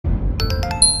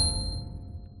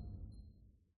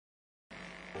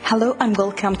Hello and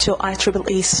welcome to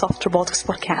IEEE Soft Robotics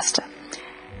podcast.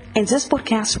 In this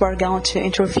podcast, we're going to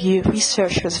interview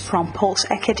researchers from both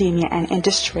academia and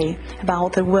industry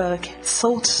about their work,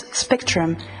 thoughts,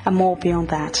 spectrum, and more beyond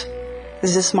that.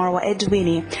 This is Marwa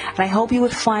Edwini, and I hope you will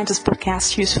find this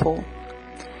podcast useful.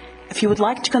 If you would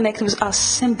like to connect with us,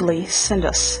 simply send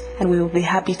us, and we will be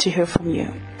happy to hear from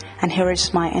you. And here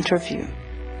is my interview.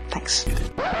 Thanks.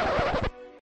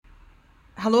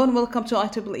 Hello and welcome to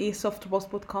IEEE Soft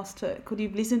Robotics podcast. Could you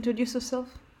please introduce yourself?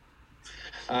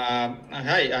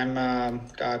 Hi, I'm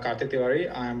Kartik Tiwari.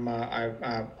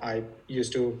 I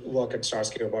used to work at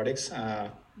Starsky Robotics.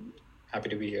 Happy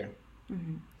to be here.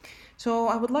 Mm-hmm. So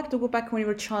I would like to go back when you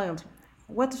were a child.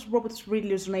 What does robots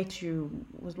really resonate to you?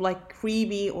 Was like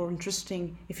creepy or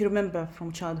interesting, if you remember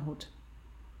from childhood?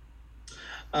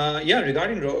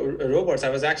 Regarding robots, I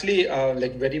was actually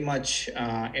very much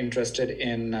interested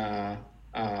in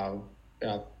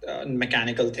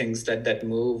mechanical things that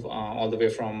move all the way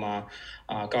from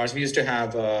cars. We used to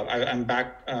have. I'm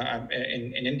back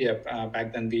in India.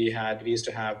 Back then, we used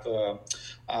to have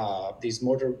these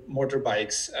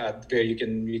motorbikes where you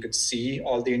could see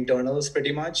all the internals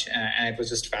pretty much, and it was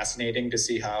just fascinating to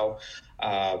see how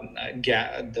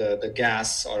the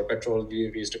gas or petrol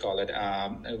we used to call it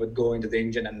would go into the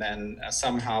engine, and then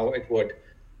somehow it would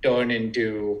turn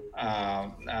into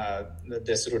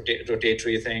this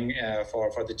rotatory thing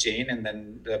for the chain, and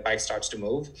then the bike starts to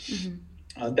move.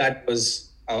 Mm-hmm. That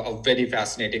was a very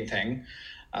fascinating thing.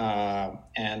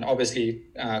 And obviously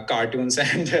cartoons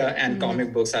and mm-hmm.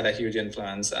 comic books had a huge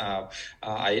influence.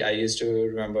 I used to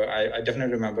remember, I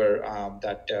definitely remember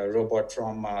that robot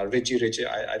from Richie Rich.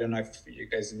 I don't know if you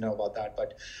guys know about that,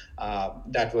 but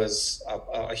that was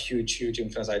a huge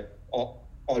influence. I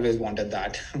always wanted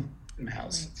that in my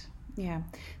house. Right. Yeah.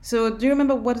 So do you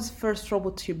remember what is the first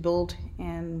robot you built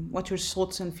and what your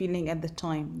thoughts and feeling at the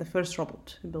time, the first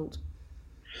robot you built?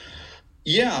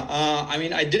 Yeah,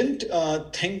 I didn't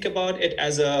think about it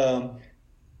as a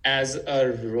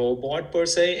robot per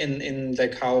se in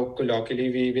like how colloquially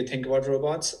we think about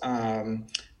robots.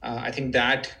 I think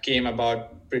that came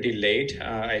about pretty late.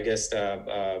 I guess that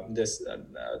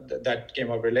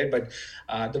came out pretty late. But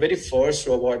the very first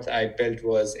robot I built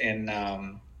was in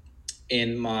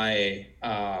my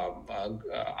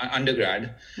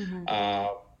undergrad. Mm-hmm.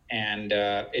 And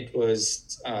it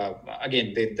was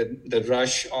again the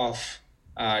rush of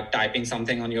typing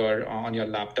something on your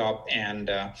laptop and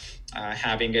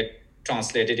having it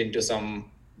translated into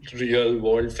some real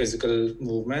world physical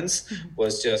movements. Mm-hmm.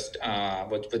 was just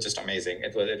amazing.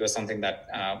 It was something that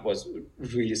was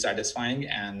really satisfying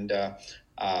and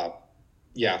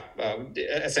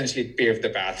essentially paved the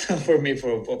path for me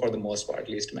for the most part, at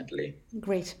least mentally.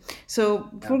 Great. So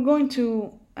before going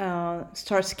to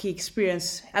Starsky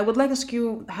experience, I would like to ask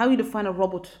you how you define a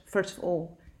robot first of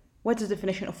all. What is the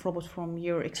definition of robot from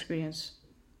your experience?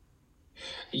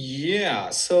 Yeah.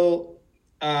 So,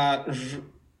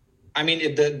 even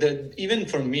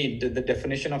for me, the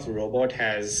definition of robot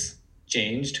has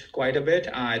changed quite a bit.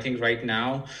 I think right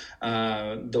now,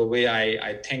 the way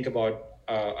I think about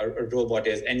a robot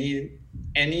is anything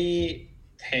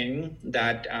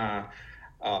that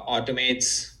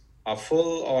automates a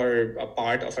full or a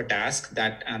part of a task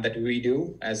that we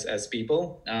do as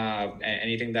people.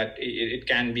 Anything that it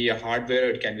can be a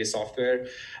hardware, it can be software.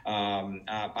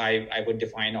 I would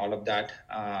define all of that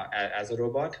as a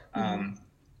robot. Mm-hmm.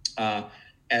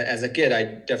 As a kid, I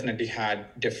definitely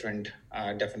had different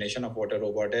definition of what a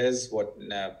robot is, what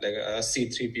like a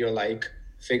C-3PO like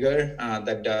figure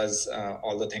that does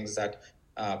all the things that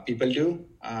people do.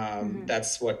 Mm-hmm.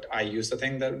 That's what I used to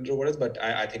think that robot is, but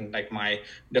I think like my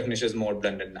definition is more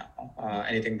blended now.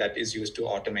 Anything that is used to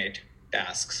automate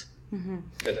tasks. Mm-hmm.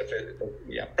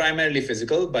 Primarily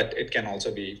physical, but it can also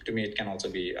be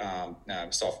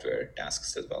software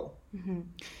tasks as well. Mm-hmm.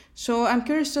 So I'm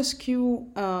curious to ask you,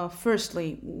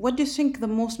 firstly, what do you think the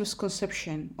most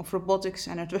misconception of robotics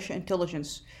and artificial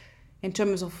intelligence in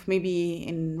terms of maybe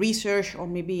in research or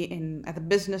maybe at the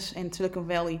business in Silicon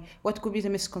Valley? What could be the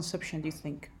misconception, do you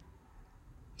think?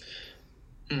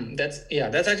 That's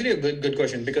actually a good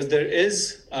question, because there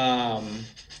is I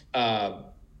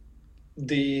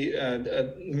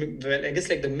guess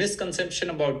like the misconception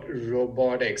about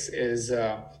robotics is,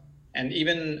 and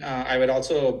even I would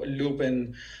also loop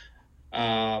in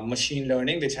machine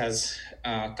learning, which has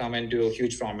come into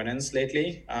huge prominence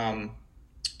lately,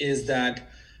 is that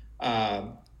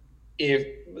if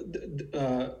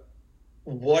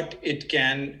what it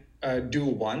can do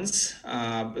once,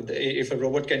 if a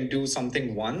robot can do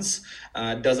something once,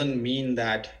 doesn't mean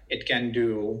that it can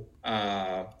do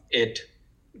it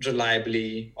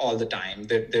reliably all the time.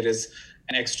 There is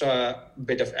an extra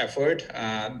bit of effort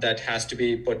that has to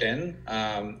be put in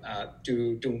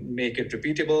to make it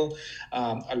repeatable.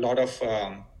 A lot of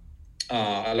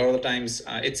the times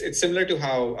it's similar to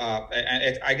how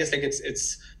I guess like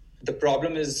it's the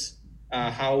problem is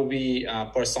how we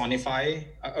personify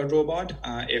a robot.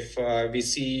 If we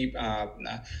see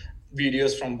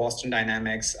videos from Boston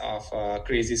Dynamics of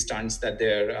crazy stunts that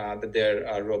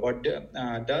their robot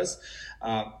does.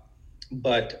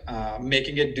 But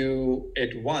making it do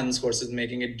it once versus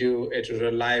making it do it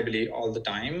reliably all the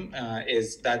time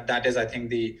that is, I think,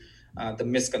 the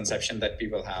misconception that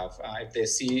people have. If they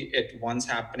see it once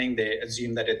happening, they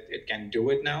assume that it can do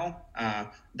it now.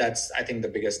 That's, I think, the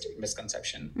biggest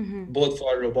misconception, both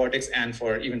for robotics and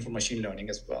for machine learning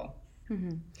as well.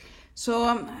 So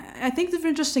I think that's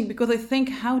very interesting because I think,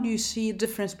 how do you see a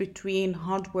difference between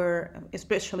hardware,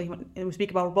 especially when we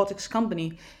speak about robotics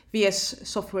company, vs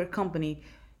software company,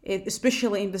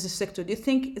 especially in this sector? Do you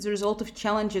think it's a result of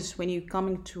challenges when you're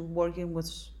coming to working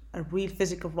with a real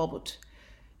physical robot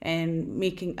and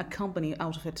making a company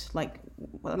out of it, like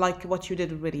what you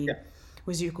did already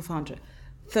with your co-founder?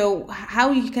 So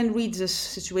how you can read this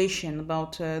situation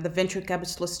about the venture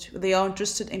capitalists? They are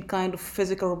interested in kind of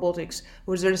physical robotics,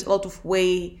 where there's a lot of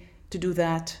way to do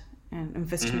that and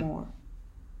invest more.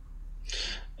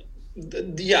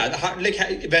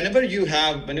 Like whenever you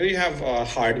have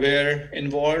hardware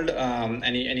involved,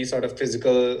 any sort of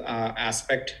physical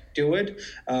aspect to it,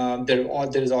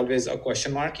 there is always a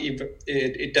question mark.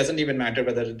 It doesn't even matter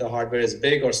whether the hardware is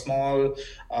big or small.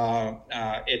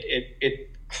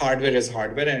 Hardware is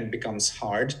hardware, and it becomes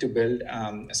hard to build,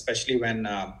 especially when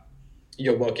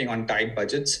you're working on tight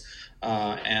budgets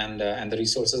and the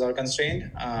resources are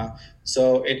constrained.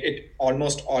 So it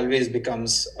almost always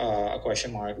becomes a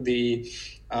question mark. The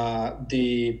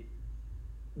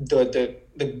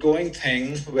going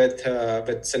thing with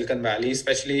Silicon Valley,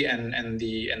 especially and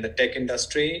the tech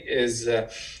industry, is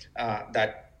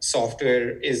that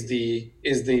software is the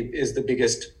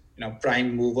biggest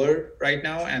prime mover right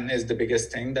now, and is the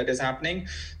biggest thing that is happening.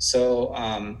 So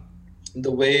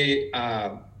the way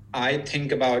I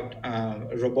think about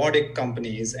robotic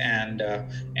companies and as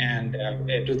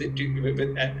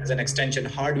an extension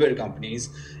hardware companies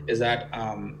is that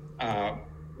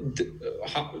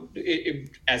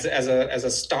as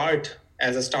a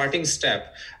starting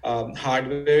step,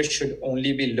 hardware should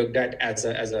only be looked at as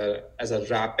a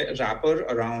wrapper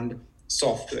around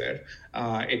software.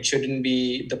 It shouldn't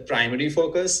be the primary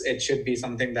focus. It should be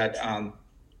something that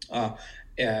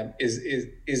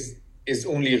is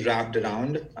only wrapped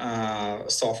around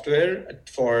software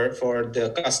for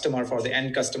the customer, for the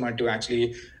end customer, to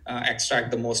actually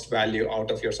extract the most value out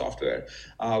of your software.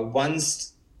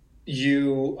 Once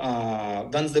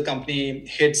the company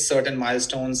hits certain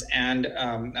milestones and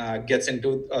gets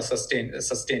into a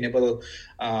sustainable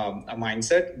mindset,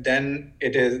 mindset, then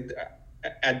it is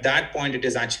at that point it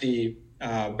is actually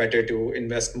better to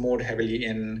invest more heavily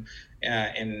in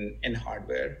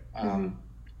hardware.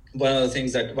 One of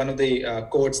the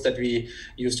quotes that we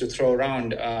used to throw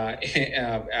around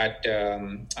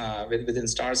within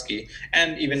Starsky,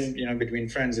 and even between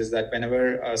friends, is that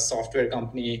whenever a software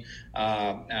company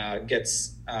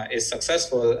is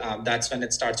successful, that's when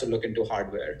it starts to look into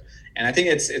hardware. And I think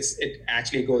it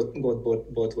actually goes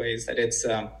both ways. That it's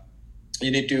you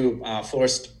need to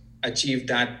first achieve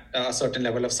that certain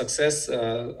level of success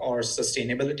or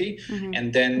sustainability,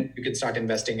 and then you can start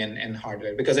investing in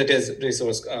hardware, because it is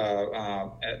resource.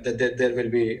 There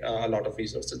will be a lot of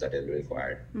resources that will be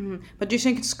required. But do you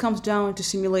think it comes down to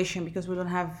simulation, because we don't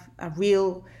have a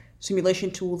real simulation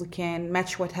tool that can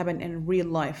match what happened in real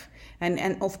life,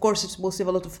 and of course it will save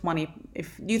a lot of money.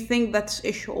 Do you think that's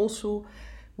issue also?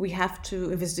 We have to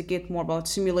investigate more about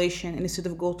simulation instead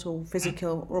of go to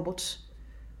physical robots.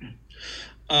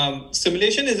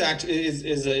 Simulation is actually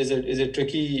is a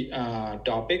tricky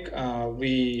topic.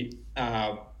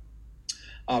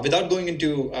 Without going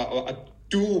into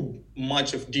too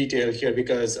much of detail here,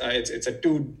 because it's a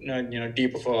too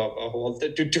deep of a hole to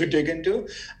dig into.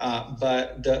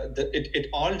 But it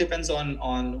all depends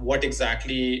on what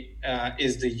exactly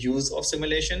is the use of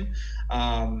simulation.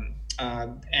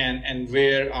 And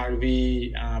where are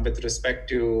we with respect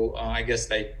to I guess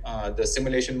the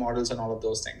simulation models and all of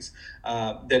those things.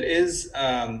 There is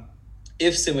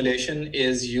if simulation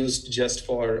is used just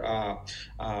for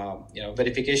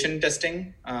verification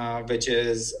testing, which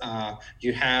is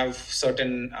you have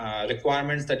certain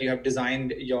requirements that you have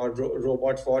designed your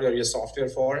robot for, or your software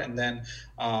for, and then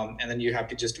you have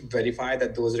to just verify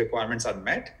that those requirements are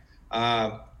met.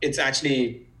 It's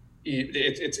actually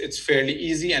it's fairly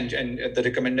easy, and the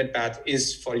recommended path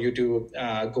is for you to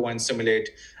go and simulate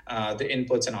the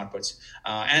inputs and outputs.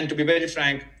 And to be very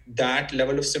frank, that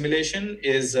level of simulation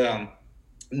is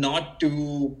not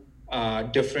too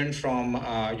different from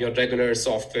your regular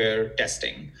software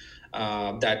testing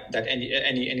that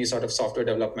any sort of software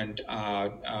development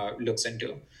looks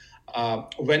into.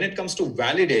 When it comes to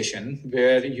validation,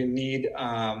 where you need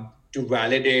to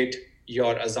validate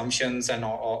your assumptions and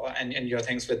your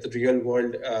things with real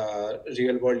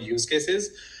world use cases,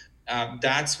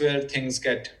 that's where things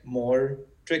get more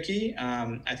tricky.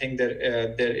 I think there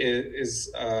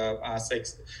is like,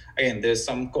 again, there's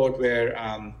some code where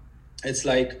it's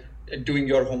like doing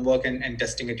your homework and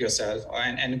testing it yourself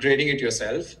and grading it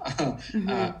yourself.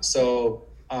 So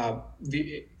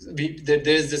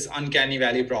there's this uncanny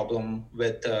valley problem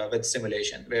with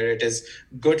simulation, where it is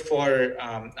good for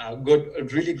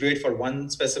really great for one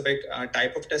specific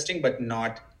type of testing, but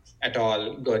not at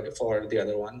all good for the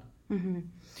other one.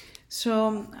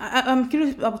 So I'm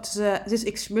curious about this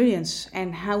experience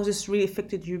and how this really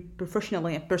affected you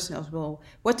professionally and personally as well.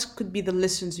 What could be the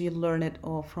lessons you learned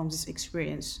or from this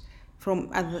experience?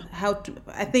 From how to,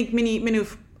 I think many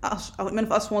of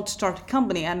us want to start a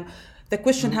company, and the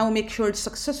question how we make sure it's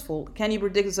successful. Can you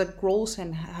predict the growth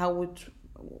and how it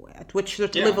at which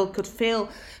level could fail?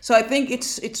 So I think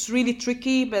it's really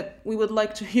tricky, but we would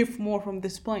like to hear more from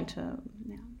this point.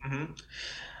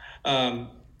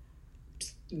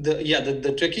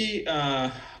 The tricky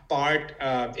part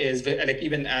is like,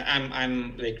 even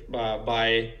I'm like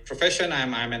by profession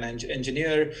I'm an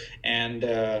engineer, and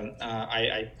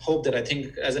I hope that I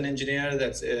think as an engineer.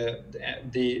 That's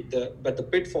but the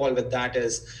pitfall with that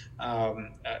is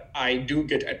I do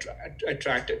get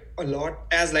attracted a lot,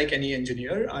 as like any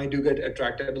engineer. I do get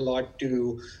attracted a lot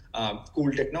to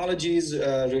cool technologies,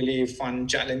 really fun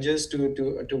challenges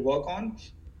to work on,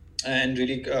 and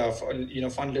really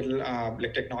fun little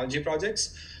like technology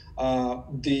projects.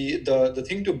 The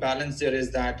thing to balance there is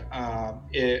that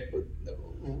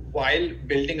while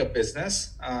building a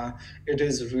business, it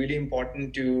is really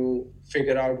important to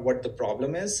figure out what the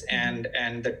problem is, and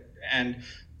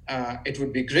it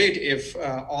would be great if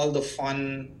all the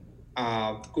fun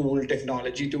cool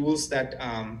technology tools that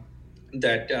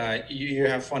you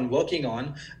have fun working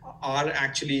on are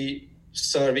actually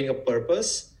serving a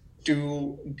purpose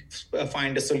to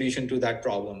find a solution to that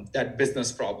problem, that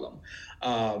business problem.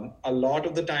 A lot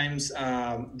of the times,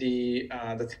 the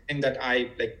thing that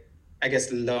I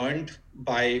guess learned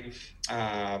by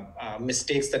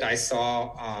mistakes that I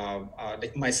saw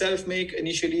like myself make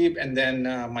initially, and then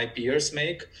my peers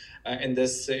make in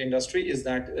this industry, is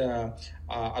that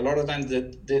a lot of times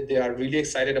they are really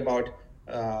excited about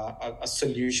a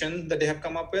solution that they have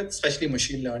come up with, especially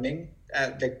machine learning.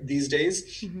 Like these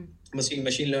days,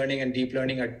 machine learning and deep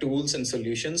learning are tools and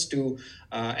solutions to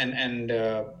and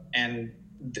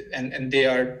they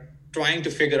are trying to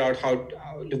figure out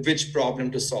which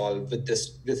problem to solve with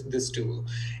this tool.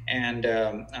 And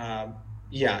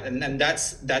and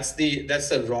that's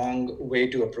the wrong way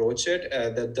to approach it.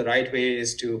 The right way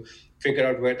is to figure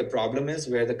out where the problem is,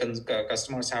 where the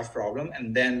customers have problem,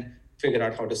 and then figure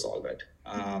out how to solve it.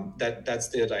 That's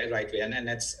the right way, and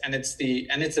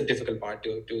it's a difficult part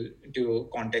to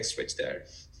context switch there.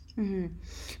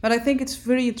 But I think it's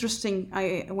very interesting.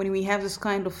 When we have this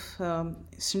kind of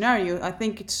scenario, I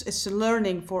think it's a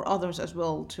learning for others as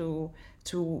well to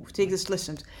take this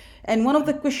lessons. And one of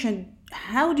the questions: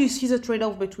 how do you see the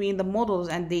trade-off between the models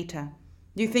and data?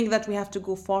 Do you think that we have to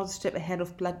go far step ahead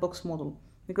of black box model?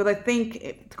 Because I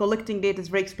think collecting data is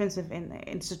very expensive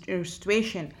in such a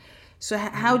situation. So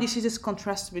how do you see this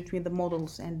contrast between the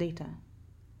models and data?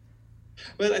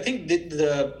 Well, I think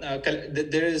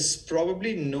there is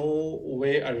probably no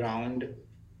way around.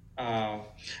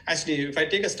 Actually, if I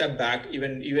take a step back,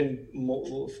 even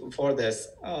more for this,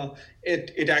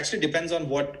 it actually depends on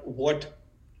what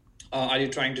are you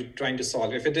trying to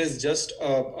solve. If it is just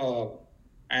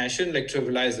I shouldn't like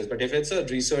trivialize this, but if it's a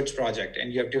research project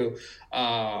and you have to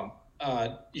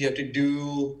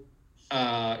do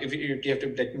if you have to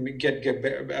like, get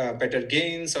better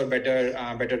gains or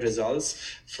better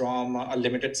results from a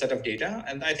limited set of data,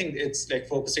 and I think it's like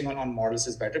focusing on models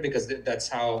is better, because that's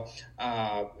how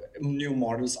new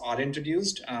models are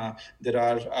introduced.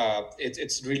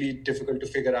 It's really difficult to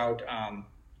figure out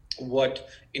what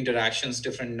interactions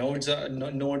different nodes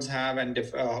have, and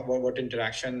what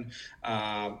interaction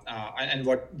and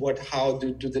how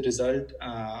do the result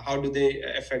how do they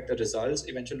affect the results,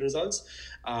 eventual results.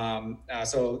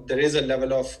 So there is a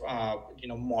level of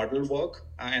model work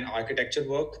and architecture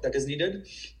work that is needed.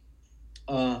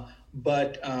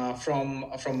 But from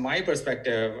my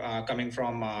perspective, coming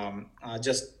from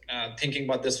just thinking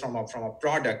about this from a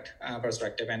product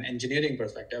perspective and engineering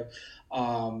perspective,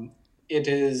 it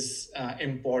is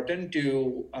important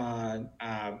to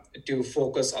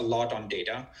focus a lot on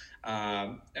data,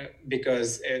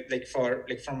 because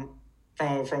from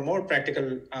a more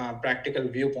practical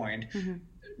viewpoint,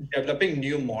 developing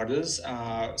new models,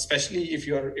 especially if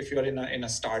you're in a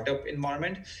startup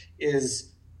environment, is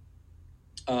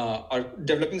or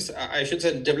developing, I should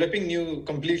say, developing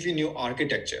completely new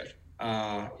architecture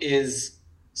is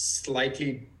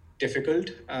slightly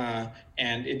difficult,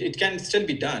 and it can still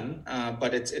be done,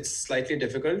 but it's slightly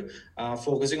difficult.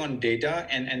 Focusing on data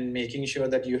and making sure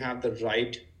that you have the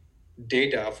right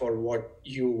data for what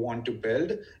you want to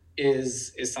build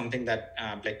is something that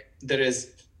there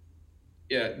is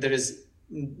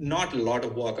not a lot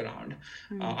of work around,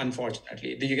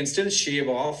 unfortunately. You can still shave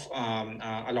off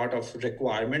a lot of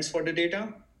requirements for the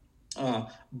data,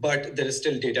 but there is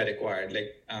still data required.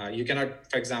 You cannot,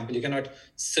 for example, you cannot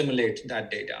simulate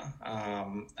that data.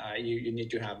 You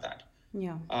need to have that.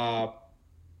 Yeah.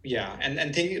 Yeah,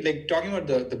 and think, talking about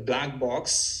the black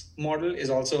box model is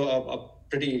also a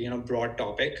pretty broad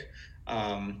topic.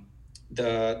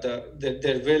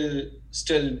 There will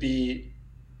still be,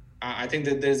 I think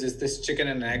that there's this chicken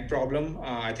and egg problem.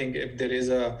 I think if there is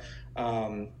a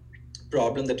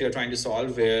problem that you're trying to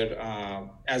solve where,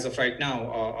 as of right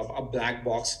now, a black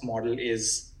box model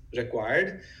is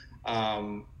required,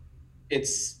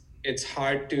 it's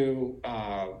hard to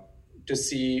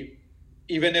see.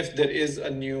 Even if there is a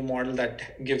new model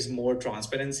that gives more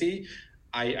transparency,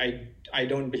 I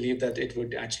don't believe that it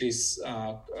would actually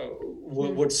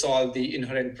would solve the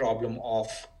inherent problem of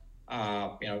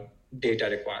data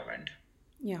requirement.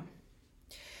 Yeah.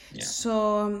 Yeah.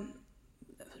 So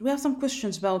we have some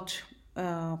questions about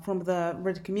from the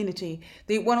Reddit community.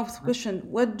 One of the question: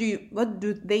 what do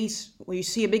they where you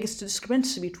see a biggest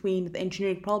discrepancy between the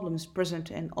engineering problems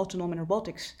present in autonomous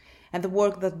robotics and the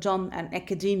work that's done in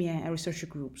academia and researcher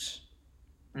groups?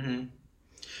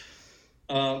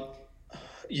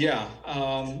 Yeah.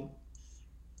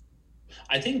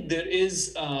 I think there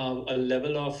is a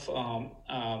level of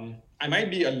I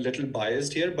might be a little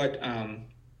biased here, but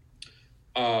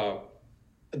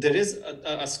there is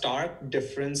a stark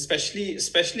difference,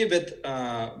 especially with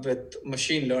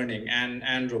machine learning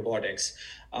and robotics.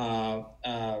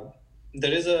 There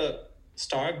is a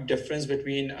stark difference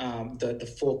between the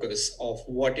focus of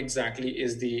what exactly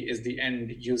is the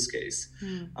end use case.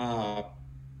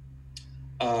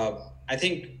 I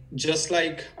think just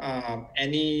like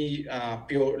any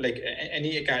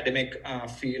any academic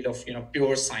field of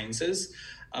pure sciences,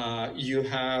 you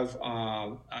have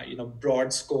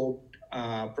broad scope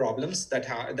problems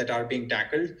that are being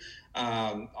tackled,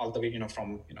 all the way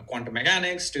from quantum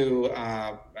mechanics to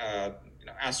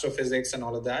astrophysics and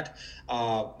all of that,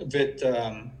 with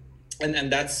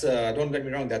and that's don't get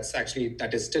me wrong,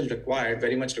 that is still required,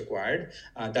 very much required.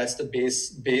 That's the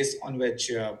base on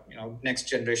which next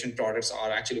generation products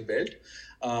are actually built,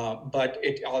 but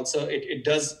it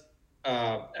does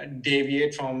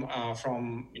deviate from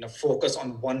focus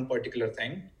on one particular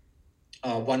thing,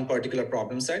 one particular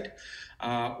problem set.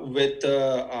 With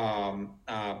the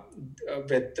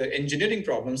engineering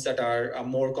problems that are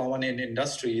more common in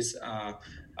industries,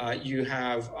 you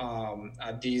have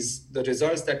the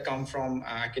results that come from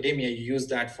academia. You use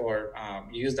that for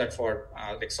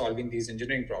solving these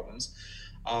engineering problems.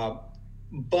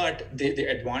 But the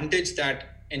advantage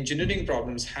that engineering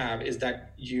problems have is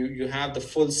that you have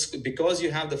because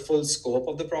you have the full scope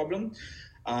of the problem.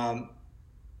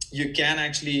 You can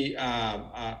actually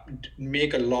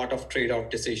make a lot of trade-off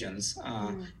decisions,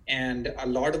 and a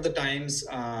lot of the times,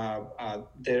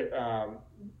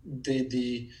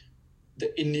 the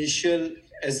initial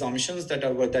assumptions that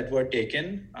were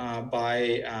taken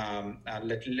by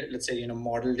let's say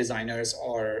model designers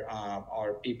or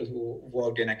people who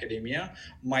worked in academia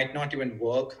might not even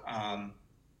work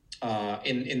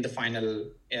in the final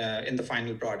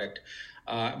product.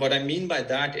 What I mean by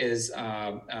that is,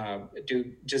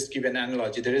 to just give an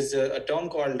analogy, there is a term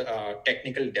called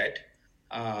technical debt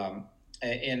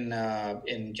in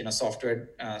software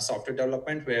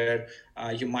development, where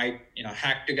you might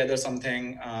hack together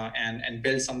something and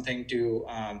build something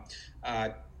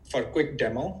for quick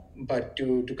demo, but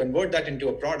to convert that into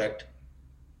a product,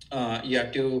 you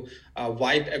have to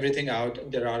wipe everything out.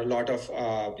 There are a lot of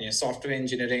software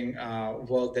engineering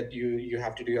work that you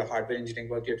have to do, your hardware engineering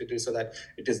work you have to do, so that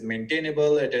it is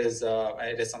maintainable. It is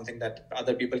something that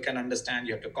other people can understand.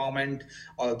 You have to comment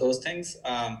all of those things.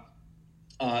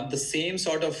 the same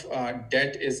sort of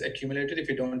debt is accumulated if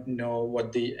you don't know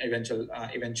what the eventual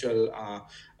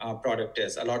product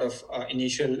is. A lot of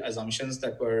initial assumptions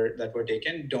that were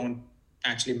taken don't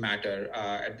actually matter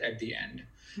at the end.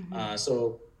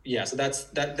 So yeah, so that's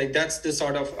the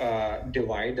sort of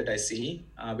divide that I see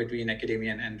between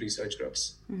academia and research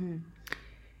groups.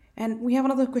 And we have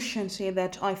another question saying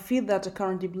that I feel that the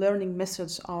current deep learning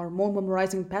methods are more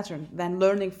memorizing pattern than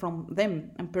learning from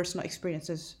them and personal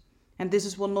experiences. And this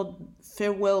is will not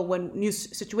fare well when new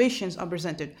situations are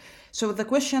presented. So the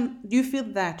question, do you feel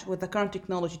that with the current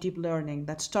technology, deep learning,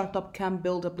 that startup can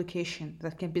build application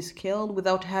that can be scaled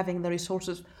without having the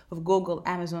resources of Google,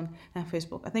 Amazon, and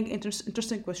Facebook? I think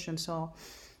interesting question. So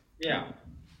Yeah,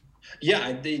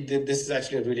 yeah. This is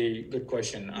actually a really good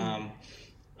question.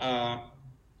 Uh,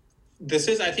 this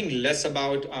is, I think, less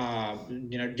about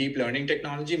deep learning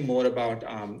technology, more about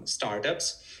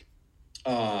startups.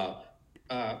 uh,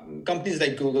 Companies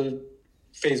like Google,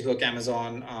 Facebook,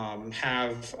 Amazon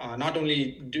have not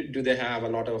only do they have a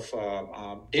lot of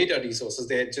data resources,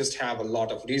 they just have a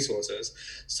lot of resources.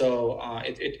 So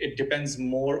it depends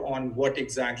more on what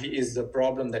exactly is the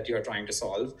problem that you are trying to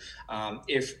solve.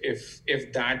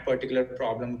 If that particular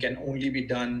problem can only be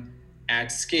done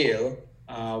at scale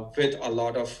with a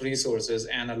lot of resources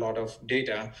and a lot of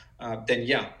data, then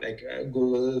yeah, like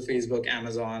Google, Facebook,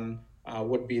 Amazon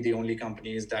would be the only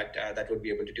companies that would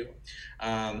be able to do.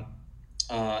 Um,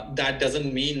 that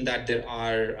doesn't mean that there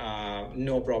are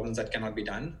no problems that cannot be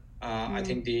done. I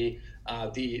think the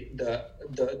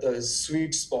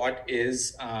sweet spot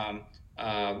is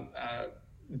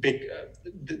big.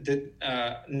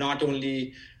 Not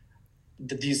only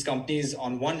these companies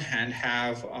on one hand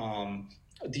have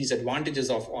these advantages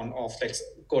of like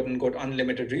quote unquote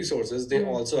unlimited resources, they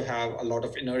also have a lot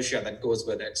of inertia that goes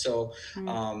with it. So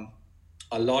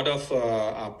a lot of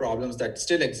problems that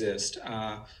still exist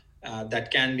that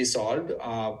can be solved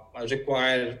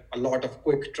require a lot of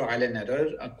quick trial and error,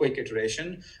 a quick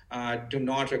iteration, do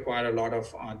not require a lot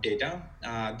of data.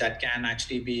 That can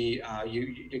actually be,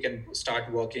 you can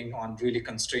start working on really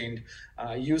constrained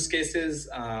use cases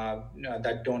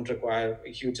that don't require a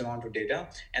huge amount of data,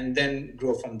 and then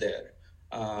grow from there.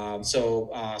 So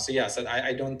yeah, so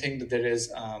I don't think that there is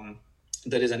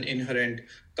an inherent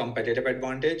competitive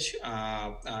advantage.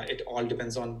 It all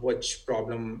depends on which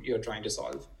problem you're trying to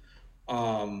solve.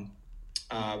 Um,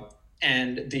 uh,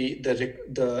 and the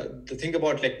thing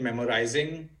about like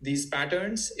memorizing these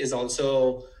patterns is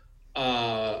also,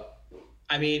 uh,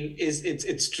 I mean, is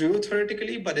it's true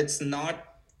theoretically, but it's not.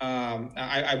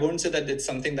 I won't say that it's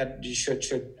something that you should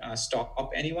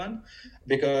stop anyone,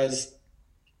 because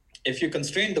if you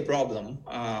constrain the problem,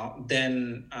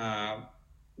 then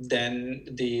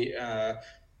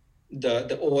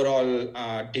the overall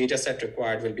data set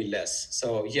required will be less.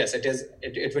 So yes,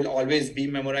 it will always be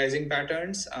memorizing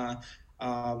patterns,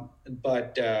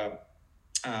 but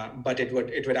it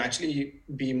would actually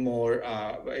be more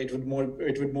it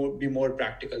would be more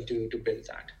practical to build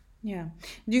that. yeah.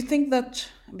 Do you think that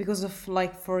because of,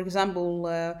 like, for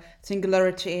example,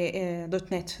 Singularity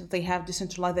 .NET, they have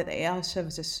decentralized AI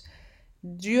services?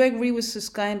 Do you agree with this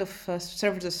kind of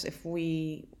services if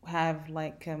we have,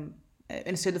 like,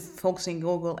 instead of focusing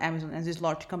Google, Amazon, and these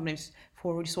large companies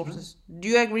for resources? Do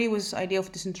you agree with the idea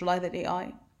of decentralized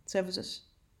AI services?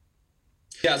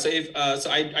 Yeah, so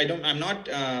I'm not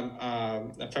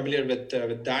familiar with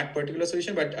that particular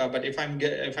solution, but if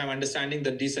I'm understanding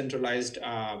the decentralized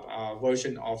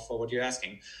version of what you're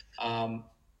asking,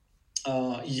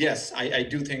 yes, I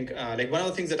do think like one of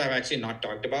the things that I've actually not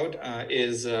talked about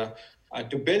is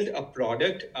to build a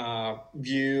product.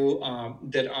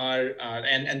 There are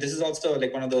and this is also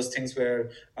like one of those things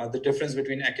where the difference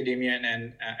between academia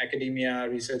and academia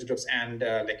research groups and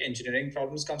like engineering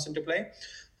problems comes into play.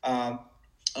 Um,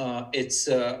 it's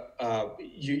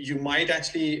you might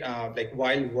actually like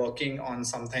while working on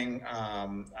something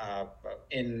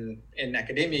in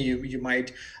academia, you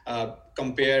might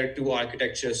compare two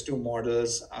architectures, two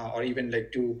models, or even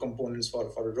like two components for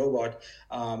a robot,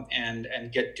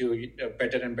 and get to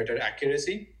better and better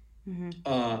accuracy.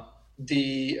 The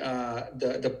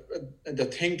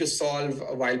thing to solve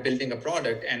while building a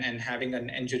product and having an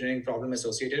engineering problem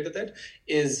associated with it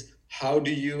is how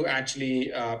do you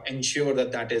actually ensure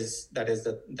that is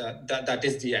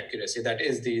the accuracy, that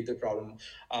is the problem.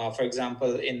 For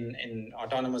example, in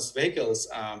autonomous vehicles,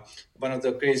 one of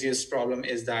the craziest problem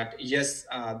is that yes,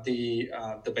 the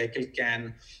vehicle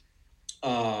can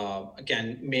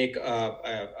make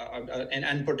an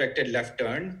unprotected left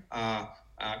turn,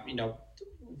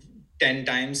 10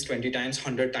 times, 20 times,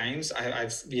 100 times.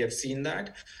 We have seen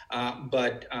that.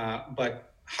 But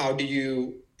how do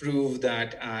you prove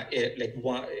that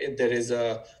there is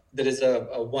a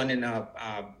one in a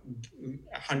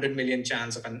 100 million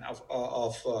chance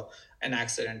of an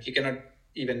accident. You cannot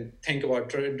even think about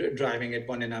driving it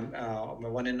one in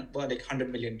like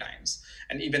 100 million times,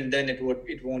 and even then it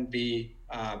won't be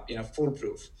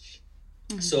foolproof.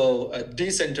 So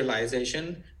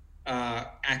decentralization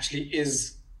actually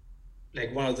is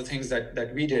like one of the things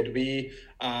that we did.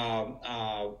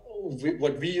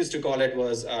 What we used to call it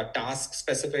was task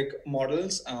specific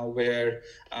models, where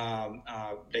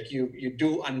like you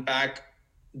do unpack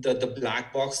the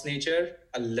black box nature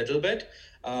a little bit,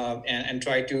 and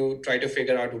try to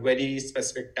figure out very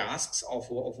specific tasks of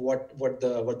what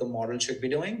the model should be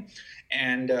doing,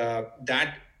 and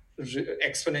that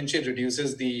exponentially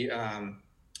reduces the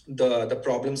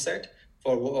problem set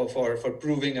for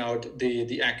proving out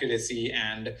the accuracy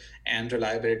and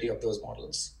reliability of those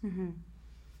models.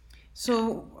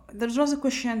 So there's also a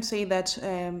question saying that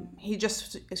he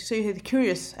just he's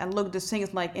curious and looked at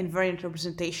things like invariant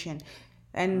representation.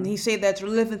 And he said that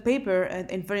relevant paper and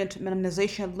invariant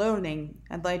minimization learning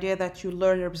and the idea that you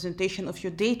learn a representation of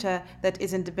your data that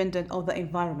is independent of the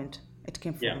environment it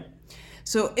came from. Yeah.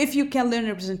 So if you can learn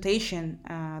representation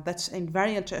that's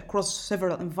invariant across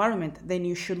several environments, then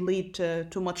you should lead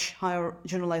to much higher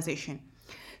generalization.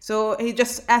 So he's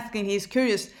just asking, he's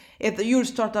curious if your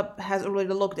startup has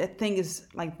already looked at things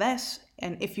like this,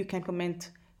 and if you can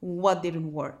comment what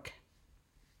didn't work.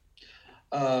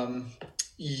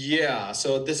 Yeah,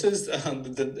 so this is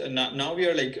now we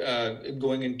are like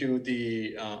going into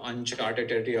the uncharted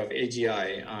territory of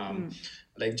AGI,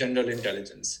 like general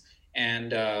intelligence,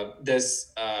 and a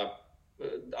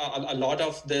lot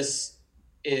of this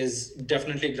is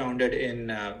definitely grounded in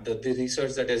the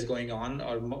research that is going on,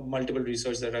 or multiple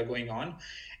research that are going on,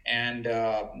 and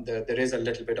there is a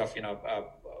little bit of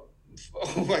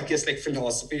I guess like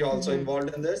philosophy also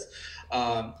involved in this.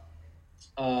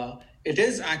 It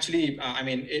is actually,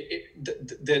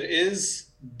 there is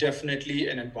definitely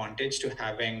an advantage to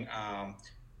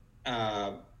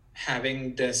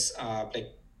having this like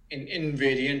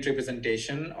invariant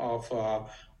representation of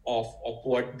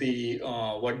what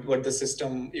the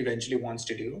system eventually wants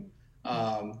to do.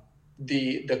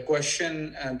 The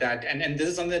question that and this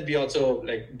is something that we also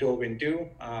like dove into.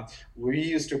 We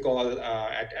used to call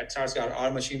at Starsky, our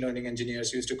machine learning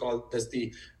engineers used to call this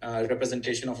the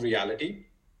representation of reality.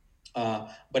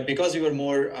 But because we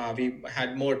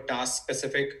had more task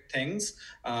specific things,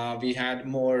 we had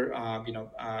more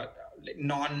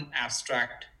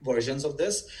non-abstract versions of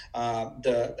this.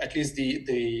 At least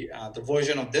the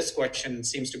version of this question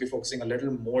seems to be focusing a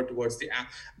little more towards the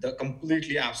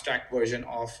completely abstract version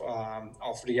of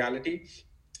reality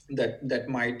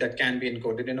that can be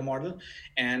encoded in a model,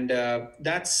 and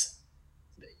that's.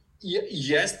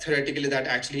 Yes, theoretically, that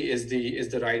actually is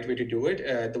the right way to do it.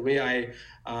 The way I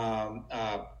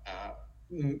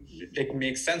like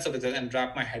make sense of it and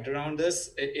wrap my head around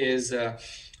this is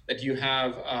that you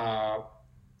have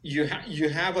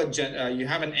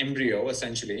an embryo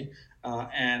essentially,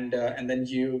 and then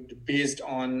you, based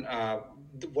on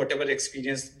whatever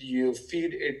experience you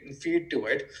feed to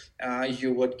it,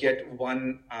 you would get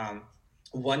one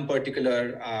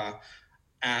particular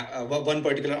one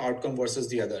particular outcome versus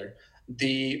the other.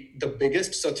 The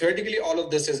biggest, so theoretically all of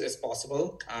this is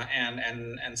possible,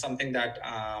 and something that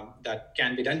that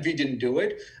can be done. We didn't do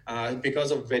it because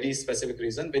of very specific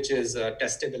reason, which is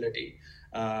testability.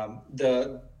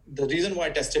 The reason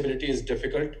why testability is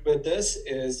difficult with this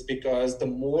is because the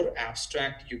more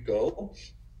abstract you go,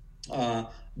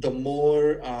 the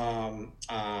more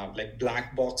like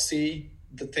black boxy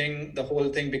the whole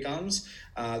thing becomes.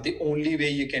 The only way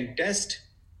you can test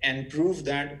and prove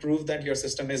that your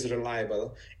system is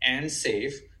reliable and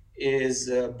safe is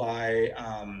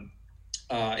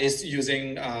is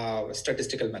using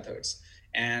statistical methods.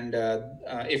 And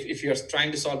if you're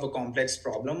trying to solve a complex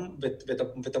problem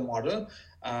with a model,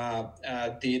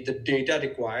 the data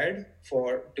required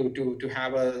to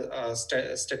have a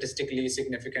statistically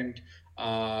significant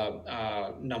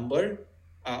number,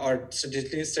 or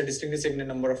statistically significant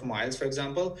number of miles, for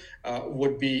example,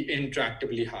 would be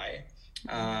intractably high.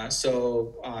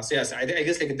 So yes, I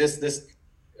guess like this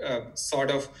sort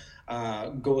of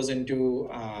goes into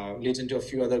leads into a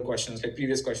few other questions, like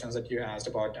previous questions that you asked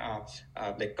about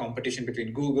like competition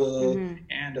between Google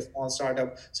and a small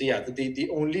startup. So yeah, the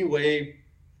only way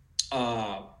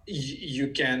you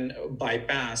can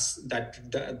bypass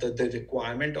the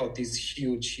requirement of these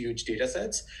huge data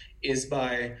sets is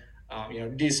by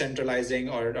decentralizing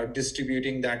or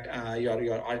distributing that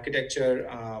your architecture,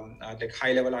 like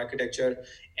high level architecture,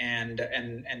 and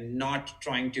not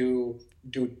trying to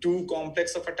do too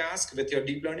complex of a task with your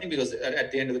deep learning, because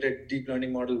at the end of the day, deep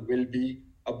learning model will be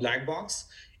a black box,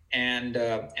 and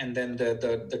then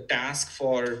the task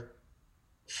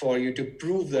for you to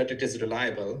prove that it is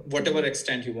reliable, whatever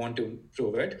extent you want to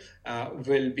prove it,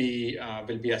 will be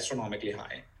astronomically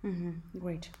high.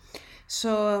 Great.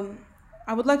 So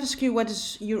I would like to ask you, what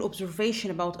is your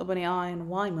observation about OpenAI and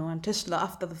Waymo and Tesla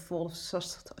after the fall of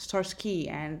Starsky,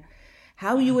 and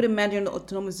how you would imagine the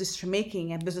autonomous decision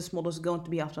making and business models going to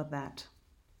be after that?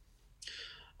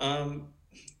 Um,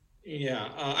 yeah,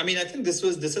 I mean, I think this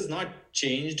has not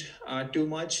changed too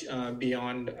much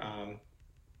beyond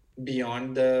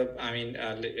the, I mean,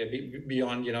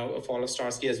 beyond, a fall of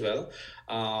Starsky as well.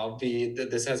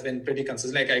 This has been pretty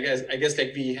consistent. Like I guess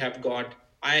like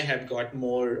I have got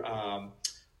more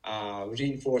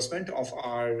reinforcement of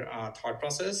our thought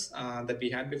process that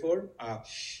we had before.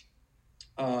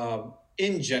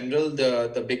 In general,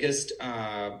 the biggest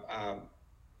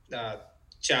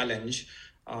challenge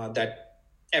that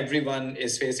everyone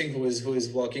is facing who is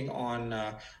working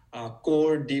on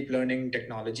core deep learning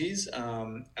technologies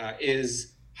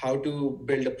is how to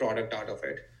build a product out of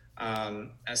it,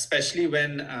 especially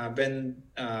when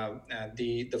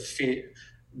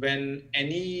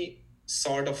any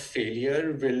sort of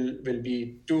failure will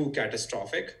be too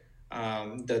catastrophic.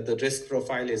 The risk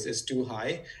profile is too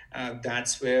high.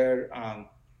 That's where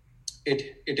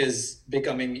it is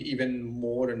becoming even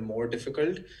more and more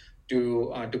difficult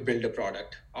to build a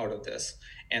product out of this.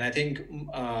 And I think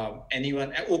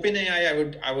anyone OpenAI,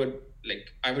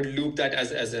 I would loop that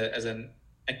as an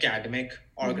academic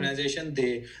organization.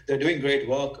 They're doing great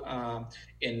work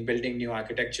in building new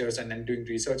architectures and then doing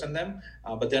research on them,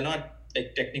 but they're not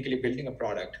like technically building a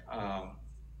product.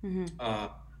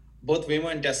 Both Waymo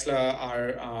and Tesla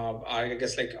are I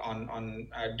guess like on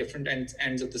different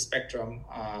ends of the spectrum,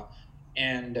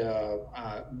 and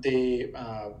they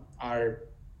are,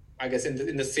 I guess,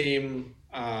 in the same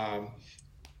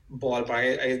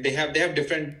ballpark. They have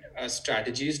different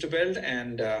strategies to build,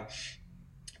 and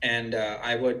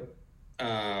I would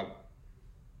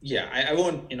yeah, I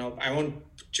won't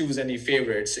choose any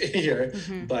favorites here,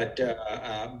 but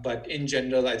in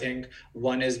general, I think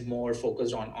one is more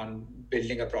focused on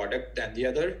building a product than the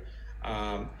other,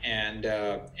 and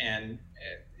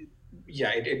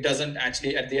yeah, it doesn't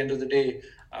actually, at the end of the day,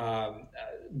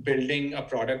 building a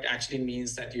product actually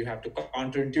means that you have to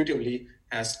counterintuitively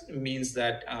means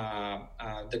that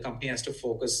the company has to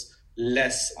focus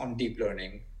less on deep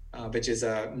learning, which is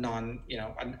a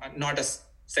not a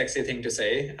sexy thing to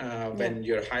say when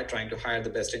you're trying to hire the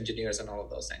best engineers and all of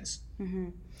those things.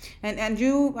 And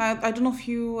you, I don't know if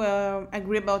you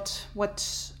agree about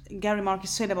what Gary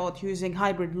Marcus said about using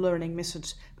hybrid learning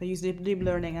methods, by using deep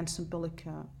learning and symbolic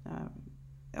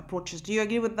approaches. Do you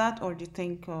agree with that, or do you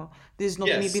think this is not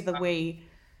maybe Yes. the way?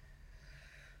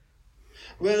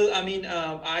 Well, I mean,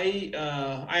 I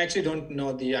actually don't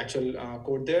know the actual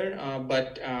code there,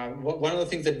 but one of the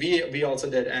things that we also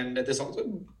did, and this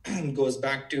also goes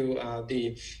back to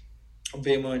the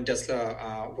Waymo and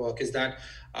Tesla work, is that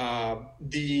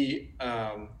the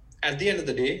at the end of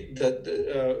the day,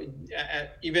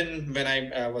 even when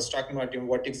I was talking about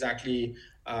what exactly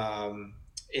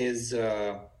is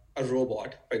a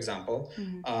robot, for example.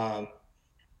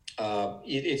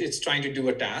 It's trying to do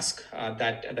a task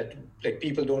that like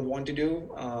people don't want to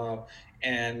do,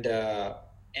 and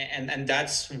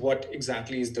that's what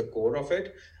exactly is the core of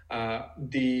it.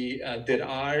 There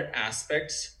are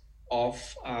aspects of,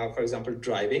 for example,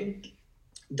 driving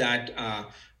that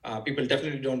people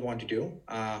definitely don't want to do,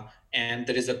 and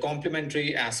there is a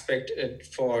complementary aspect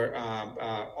for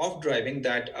of driving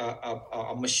that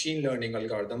a machine learning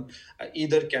algorithm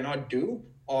either cannot do,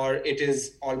 or it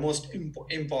is almost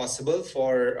impossible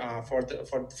for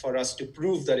us to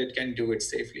prove that it can do it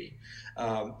safely.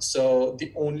 So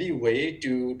the only way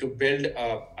to build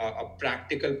a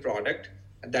practical product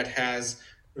that has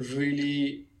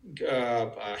really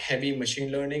heavy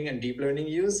machine learning and deep learning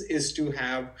use is to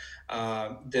have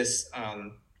this.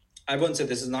 I won't say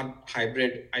this is not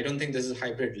hybrid. I don't think this is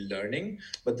hybrid learning,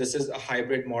 but this is a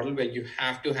hybrid model where you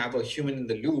have to have a human in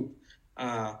the loop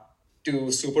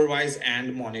to supervise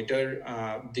and monitor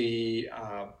the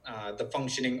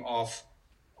functioning of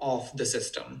the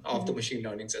system, of the machine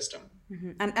learning system.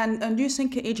 And do you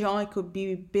think AGI could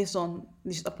be based on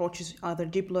these approaches, either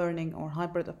deep learning or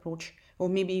hybrid approach, or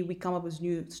maybe we come up with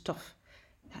new stuff?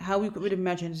 How we could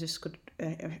imagine this could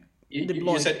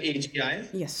deploy? You said AGI?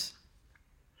 Yes.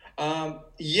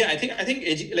 Yeah, I think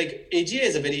AGI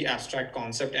is a very abstract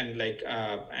concept, and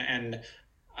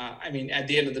I mean, at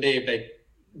the end of the day, like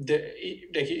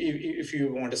if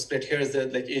you want to split here, is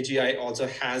that like AGI also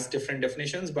has different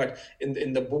definitions, but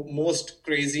in the most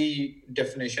crazy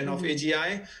definition of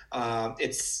AGI,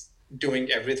 it's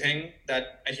doing everything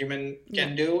that a human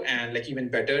can do, and like even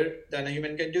better than a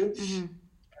human can do.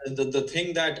 The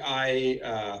thing that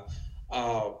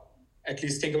at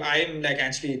least think of, I'm like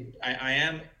actually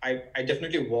I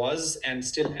definitely was and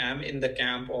still am in the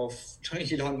camp of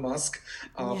Elon Musk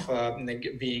of like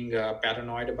being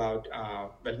paranoid about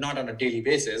well, not on a daily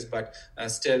basis, but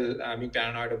still being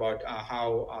paranoid about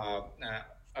how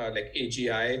like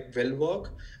AGI will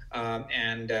work,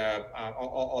 and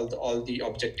all the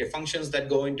objective functions that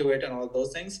go into it and all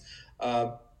those things.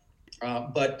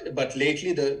 But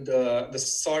lately, the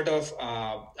sort of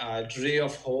ray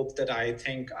of hope that I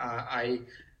think I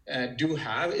do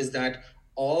have is that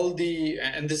all the,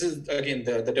 and this is again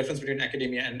the difference between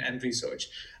academia and research.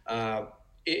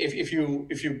 If you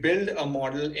build a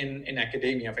model in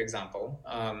academia, for example,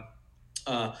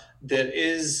 there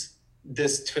is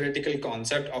this theoretical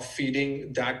concept of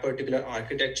feeding that particular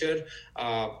architecture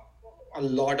a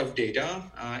lot of data.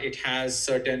 It has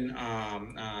certain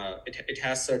it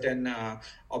has certain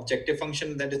objective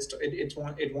function that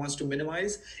it wants to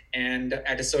minimize, and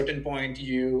at a certain point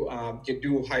you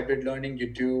do hybrid learning, you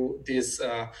do this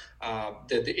the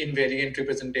invariant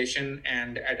representation,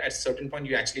 and at a certain point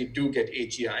you actually do get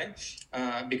AGI,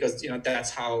 because that's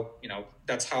how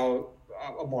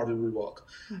a model will work.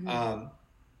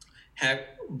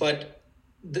 But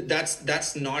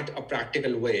that's not a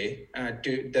practical way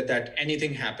to that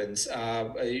anything happens.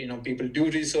 People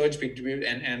do research,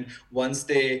 and once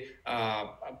they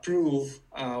prove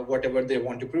whatever they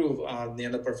want to prove,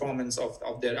 the performance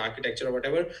of their architecture or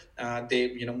whatever,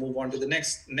 they move on to the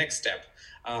next step.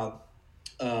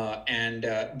 And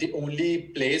the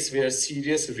only place where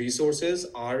serious resources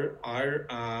are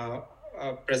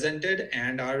presented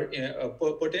and are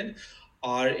put in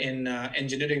are in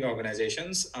engineering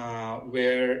organizations,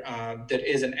 where there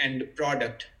is an end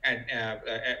product, and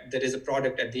there is a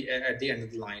product at the end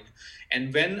of the line.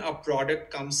 And when a product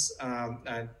comes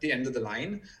at the end of the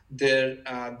line,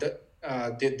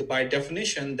 by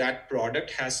definition, that product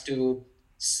has to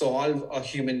solve a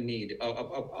human need,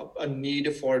 a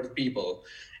need for people,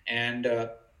 and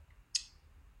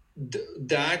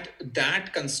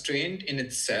that constraint in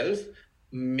itself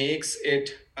makes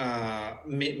it the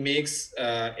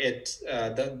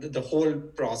whole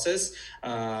process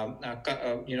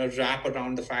wrap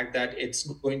around the fact that it's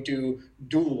going to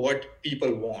do what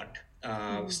people want,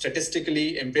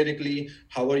 statistically, empirically,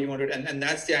 however you want it. And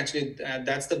that's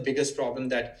that's the biggest problem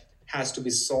that has to be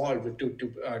solved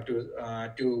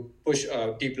to push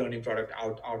a deep learning product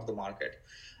out of the market.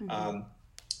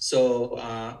 So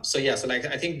like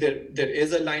I think there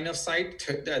is a line of sight.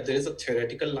 There is a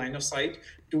theoretical line of sight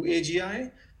to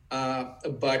AGI,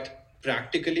 but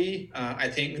practically, I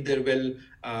think there will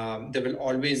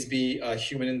always be a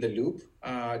human in the loop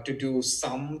to do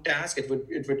some task.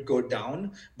 It would go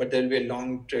down, but there will be a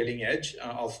long trailing edge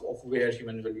of where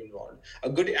humans will be involved. A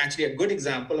good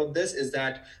example of this is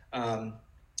that.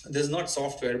 There's not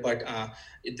software, but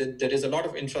there is a lot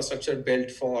of infrastructure built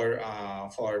for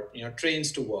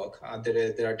trains to work.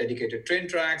 There are dedicated train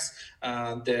tracks.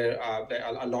 There are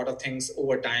a lot of things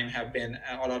over time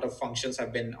a lot of functions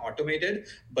have been automated,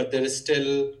 but there is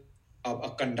still a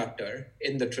conductor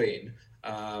in the train.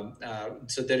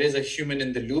 So there is a human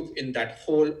in the loop in that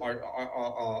whole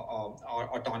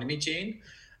autonomy chain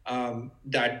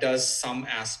that does some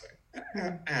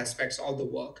aspects of the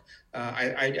work.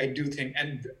 I do think,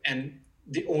 and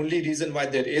the only reason why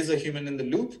there is a human in the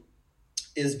loop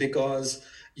is because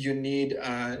you need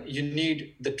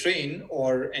the train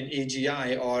or an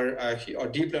AGI or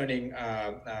deep learning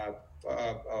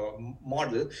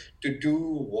model to do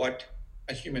what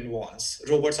a human wants.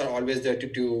 Robots are always there to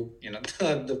do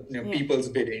people's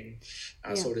bidding,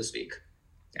 so to speak.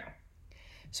 Yeah.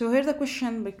 So here's the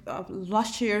question.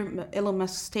 Last year, Elon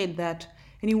Musk stated that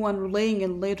anyone relaying it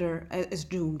later is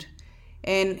doomed.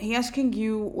 And he's asking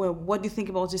you, well, what do you think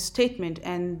about this statement?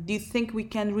 And do you think we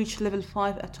can reach level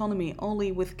 5 autonomy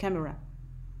only with camera?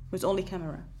 With only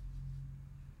camera?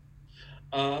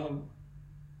 Well,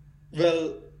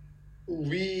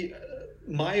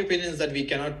 my opinion is that we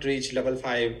cannot reach level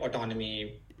 5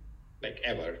 autonomy like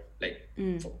ever.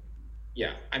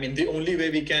 Yeah, I mean, the only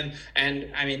way we can,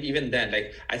 and I mean, even then,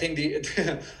 like, I think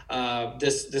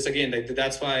this again, like,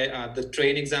 that's why the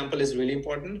train example is really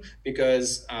important,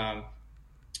 because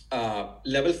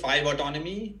level 5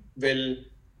 autonomy will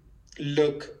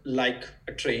look like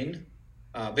a train,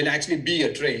 will actually be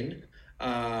a train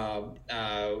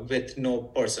with no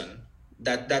person.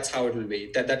 That's how it will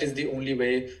be. That is the only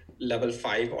way level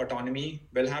 5 autonomy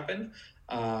will happen.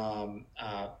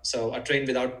 So a train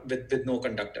with no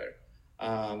conductor.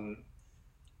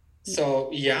 So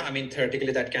yeah, I mean,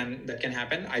 theoretically that can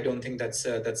happen. I don't think that's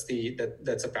a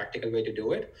practical way to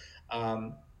do it.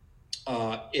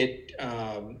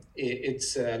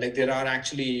 It's like there are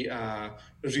actually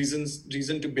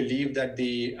reason to believe that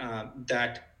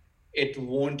that it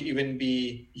won't even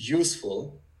be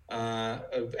useful.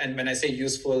 And when I say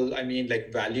useful, I mean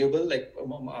like valuable, like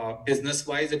business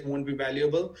wise, it won't be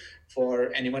valuable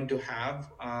for anyone to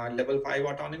have level 5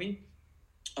 autonomy.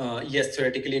 Yes,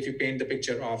 theoretically, if you paint the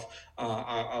picture of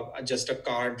just a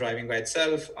car driving by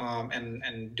itself,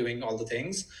 and doing all the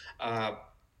things,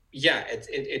 yeah,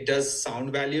 it does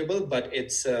sound valuable, but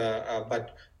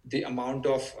but the amount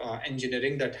of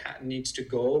engineering that needs to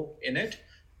go in it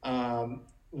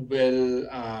will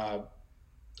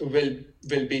will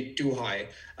will be too high.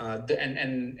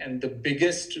 And the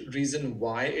biggest reason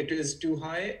why it is too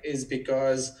high is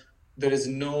because there is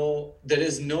no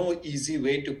easy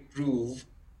way to prove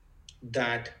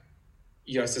that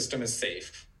your system is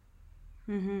safe.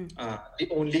 The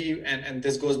only and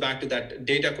this goes back to that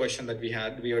data question that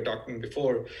we were talking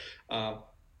before.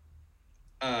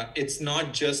 It's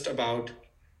not just about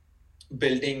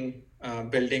building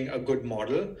a good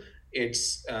model.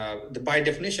 It's by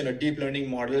definition, a deep learning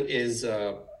model is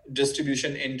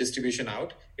distribution in, distribution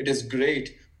out. It is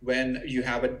great when you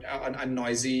have a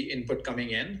noisy input coming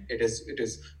in. It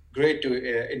is great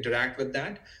to interact with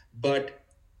that, but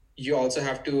you also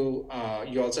have to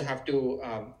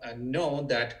know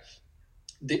that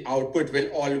the output will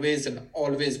always and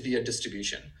always be a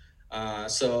distribution.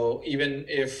 So even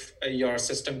if your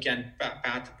system can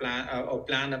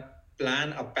plan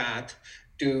a path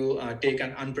to take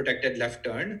an unprotected left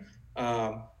turn,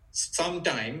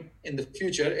 sometime in the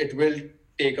future it will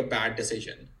take a bad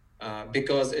decision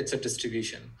because it's a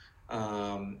distribution.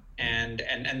 And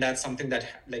that's something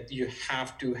that like you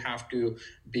have to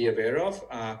be aware of,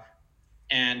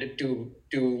 and to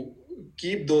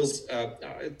keep those.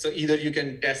 So either you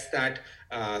can test that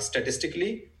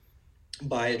statistically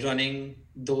by running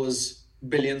those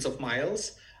billions of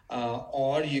miles,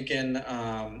 or you can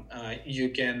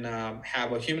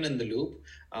have a human in the loop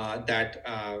that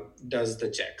does the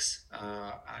checks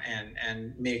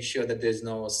and make sure that there's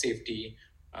no safety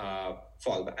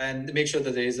fallback, and make sure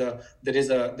that there is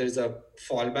a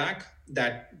fallback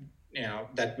that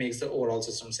that makes the overall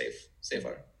system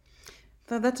safer.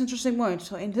 That's an interesting point.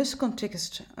 So, in this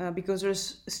context, because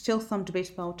there's still some debate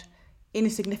about any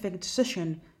significant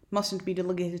decision mustn't be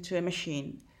delegated to a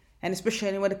machine, and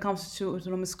especially when it comes to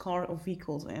autonomous car or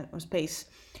vehicles or space,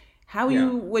 how Yeah.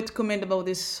 you would comment about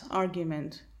this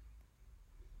argument?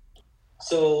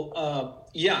 So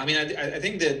yeah, I mean, I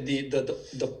think that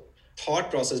the thought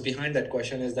process behind that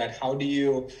question is that how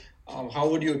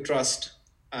would you trust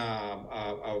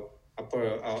a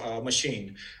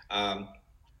machine?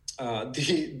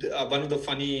 One of the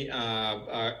funny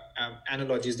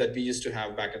analogies that we used to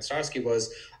have back at Starsky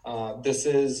was this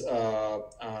is a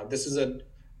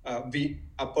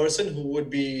person who would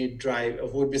be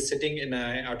sitting in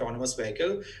an autonomous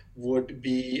vehicle would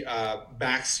be a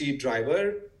backseat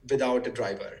driver without a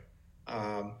driver,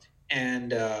 um,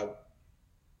 and uh,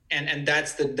 and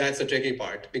that's the tricky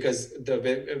part, because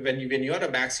when you're a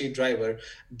backseat driver,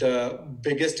 the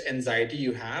biggest anxiety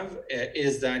you have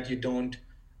is that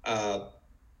uh,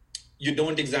 you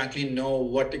don't exactly know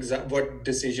what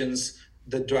decisions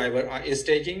the driver is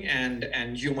taking,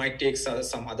 and you might take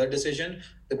some other decision,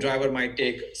 the driver might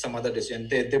take some other decision.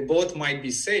 They both might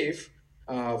be safe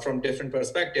from different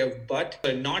perspective, but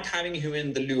not having human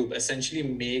in the loop essentially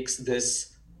makes this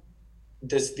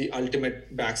the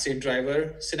ultimate backseat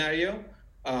driver scenario.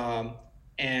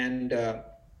 And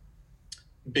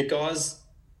because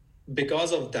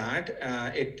because of that,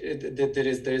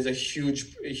 there is a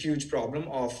huge problem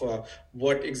of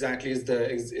what exactly is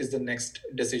the next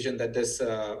decision that this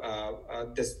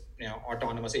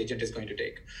autonomous agent is going to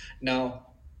take. Now,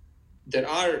 there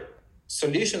are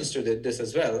solutions to this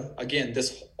as well. Again,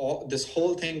 this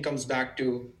whole thing comes back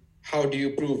to how do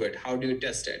you prove it? How do you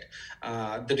test it?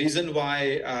 The reason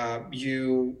why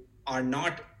you are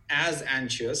not as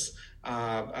anxious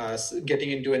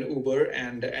getting into an Uber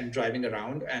and driving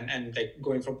around and like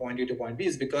going from point A to point B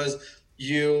is because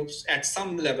you at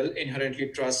some level inherently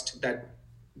trust that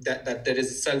there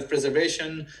is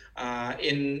self-preservation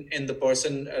in the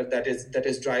person that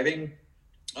is driving.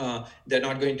 They're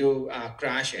not going to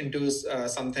crash into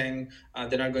something.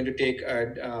 They're not going to take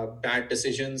bad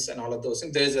decisions and all of those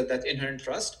things. There's that inherent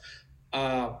trust.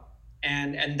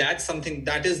 And that's something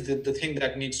that is the thing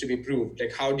that needs to be proved.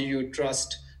 Like, how do you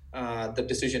trust the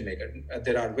decision maker.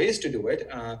 There are ways to do it.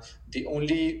 The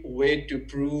only way to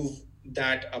prove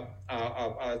that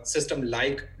a system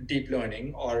like deep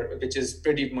learning, or which is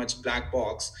pretty much black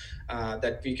box,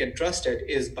 that we can trust it,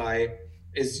 is by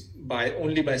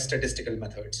only by statistical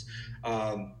methods.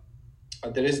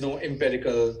 There is no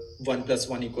empirical 1 +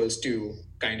 1 = 2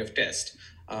 kind of test.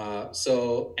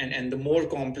 And the more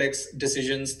complex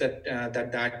decisions that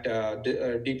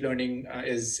deep learning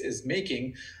is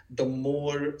making, the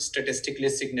more statistically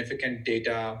significant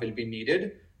data will be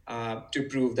needed to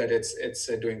prove that it's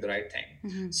doing the right thing.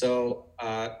 Mm-hmm. So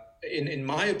in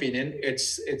my opinion,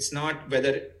 it's not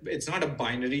a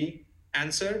binary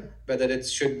answer whether it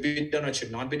should be done or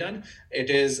should not be done. It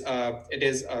is a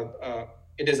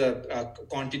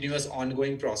continuous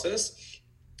ongoing process.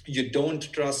 You don't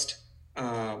trust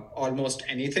almost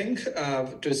anything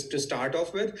to start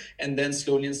off with, and then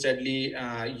slowly and steadily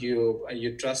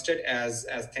you trust it as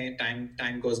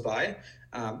time goes by,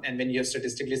 and when you have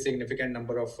statistically significant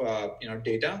number of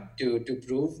data to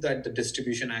prove that the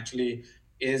distribution actually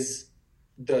is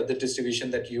the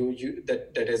distribution that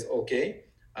that is okay,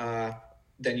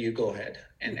 then you go ahead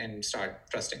and start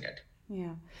trusting it.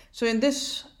 Yeah. So in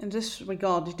this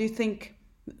regard, do you think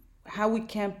how we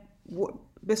can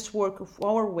best work of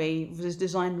our way with this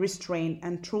design restraint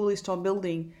and truly start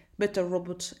building better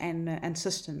robots and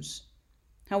systems?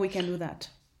 How we can do that?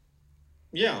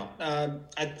 Yeah,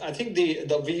 I think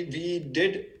we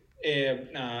did.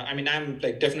 I mean, I'm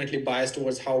like definitely biased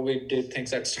towards how we did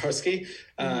things at Starsky.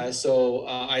 So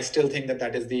I still think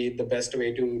that is the best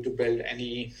way to build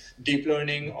any deep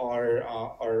learning or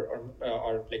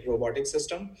like robotic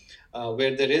system,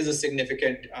 where there is a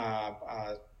significant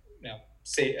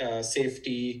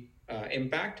safety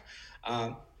impact.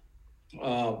 I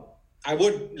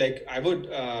would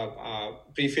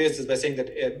preface this by saying that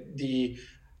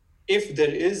if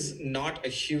there is not a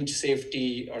huge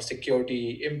safety or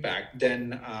security impact,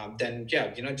 then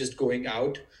yeah, just going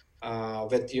out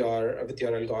with your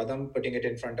algorithm, putting it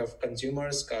in front of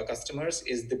customers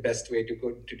is the best way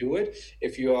to do it.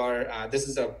 If you are, this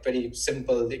is a very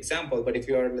simple example, but if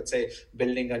you are, let's say,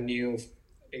 building a new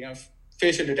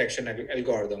facial detection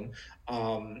algorithm,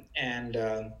 and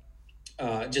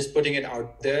just putting it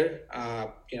out there,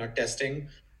 testing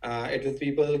it with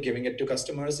people, giving it to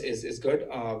customers is good.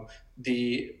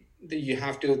 You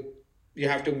have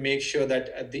to make sure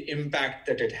that the impact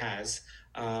that it has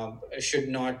should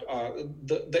not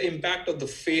the impact of the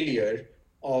failure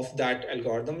of that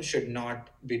algorithm should not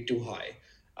be too high,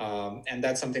 and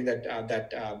that's something that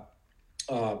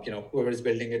whoever is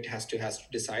building it has to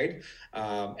decide.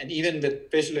 And even with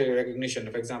facial recognition,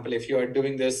 for example, if you are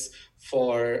doing this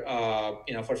for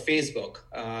Facebook,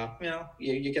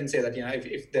 you can say that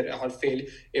if there are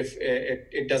if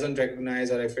it doesn't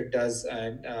recognize, or if it does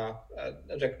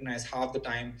recognize half the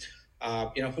time,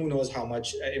 who knows how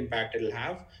much impact it'll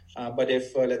have. But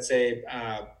if let's say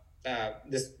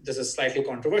this is slightly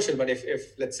controversial, but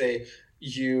if let's say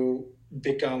you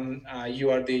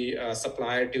are the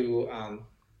supplier to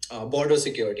border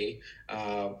security,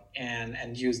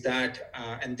 and use that,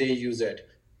 and they use it,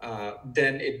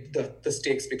 then the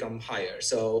stakes become higher.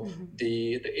 So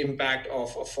the impact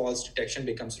of a false detection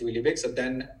becomes really big. So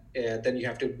then you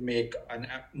have to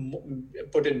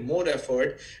put in more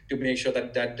effort to make sure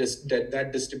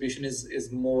that distribution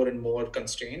is more and more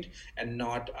constrained and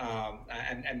not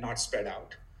spread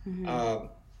out.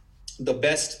 The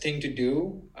best thing to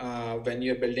do when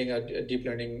you're building a deep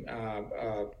learning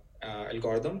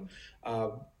algorithm,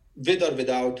 with or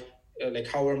without like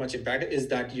however much impact, is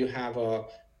that you have a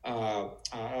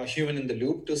human in the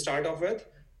loop to start off with,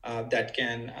 that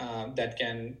can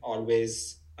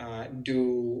always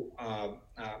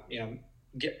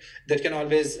that can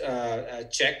always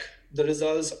check the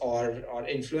results, or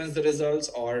influence the results,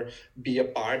 or be a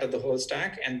part of the whole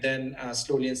stack. And then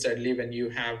slowly and steadily, when you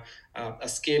have a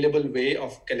scalable way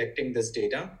of collecting this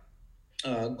data,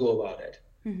 go about it.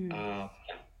 Yeah.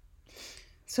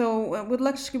 So I would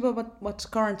like to speak about what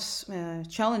current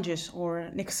challenges or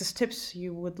next steps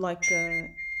you would like to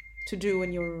do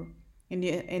when you're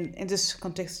in this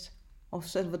context of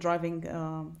self-driving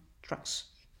trucks.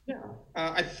 Yeah,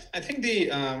 I think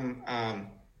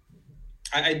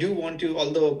I do want to,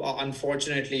 although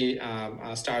unfortunately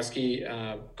Starsky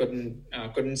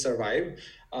couldn't survive.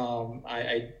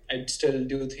 I still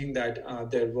do think that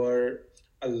there were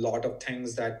a lot of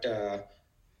things that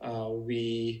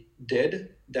we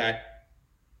did that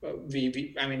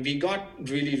we got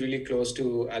really close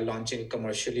to launching a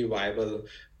commercially viable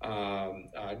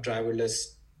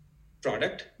driverless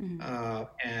product,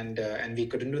 and we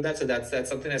couldn't do that. So that's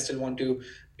something I still want to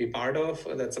be part of.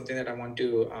 That's something that I want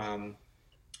to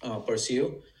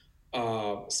pursue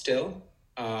still.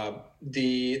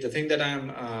 The thing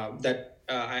that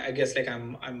I guess like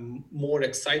I'm more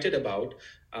excited about,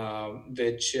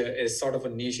 which is sort of a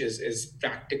niche, is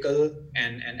practical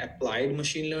and applied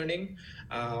machine learning,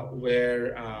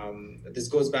 where this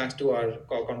goes back to our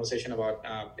conversation about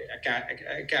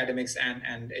academics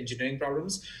and engineering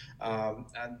problems.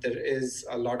 And there is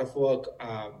a lot of work.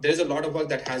 There's a lot of work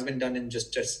that has been done in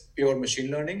just pure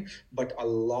machine learning, but a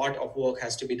lot of work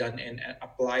has to be done in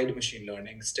applied machine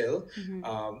learning still,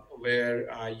 where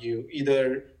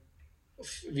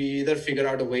we either figure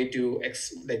out a way to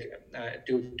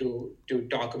to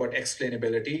talk about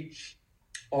explainability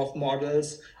of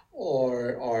models,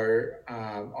 or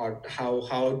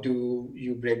how do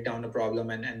you break down a problem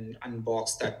and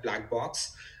unbox that black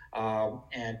box,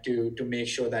 and to make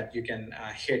sure that you can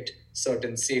hit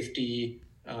certain safety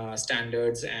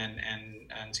standards and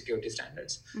security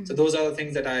standards. So those are the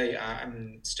things that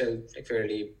I'm still like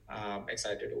fairly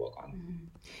excited to work on.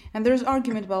 And there's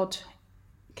argument about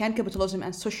can capitalism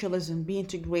and socialism be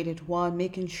integrated while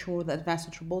making sure that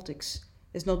advanced robotics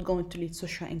is not going to lead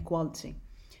social inequality?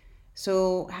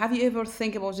 So, have you ever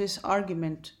think about this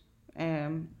argument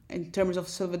in terms of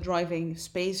self-driving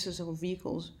spaces or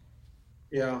vehicles?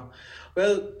 Yeah,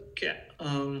 well,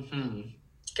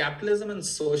 capitalism and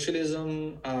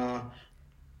socialism,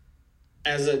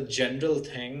 as a general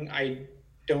thing, I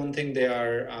don't think they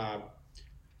are.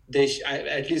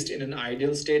 At least in an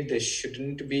ideal state, they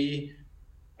shouldn't be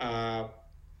uh,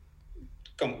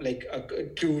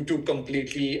 two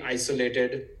completely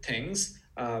isolated things.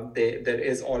 There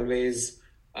is always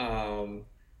um,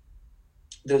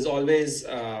 there's always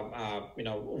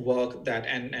work that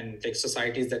and like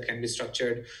societies that can be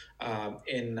structured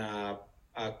in a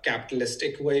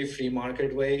capitalistic way, free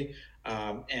market way,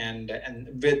 and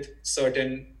with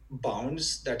certain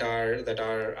bounds that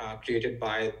are created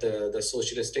by the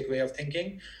socialistic way of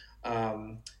thinking.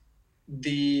 um,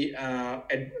 the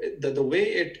way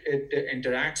it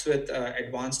interacts with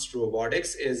advanced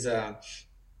robotics is and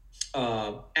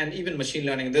even machine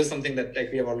learning. This is something that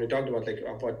like we have already talked about, like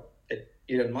what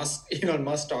Elon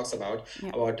Musk talks Yeah.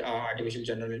 about artificial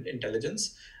general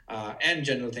intelligence and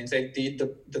general things. Like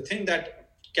the thing that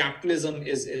capitalism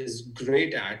is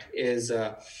great at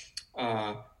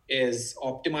uh, is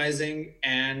optimizing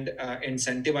and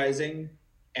incentivizing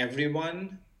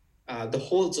everyone, the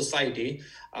whole society,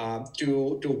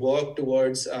 to work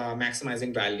towards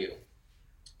maximizing value.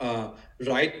 uh,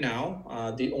 right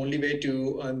now, the only way to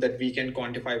that we can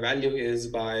quantify value is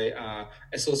by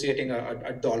associating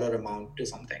a dollar amount to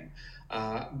something.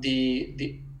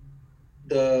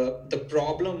 The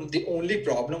problem, the only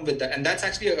problem with that, and that's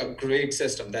actually a great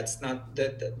system. That's not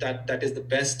that is the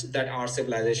best that our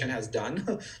civilization has done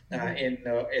in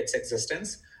its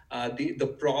existence.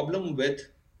 The problem with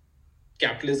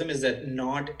capitalism is that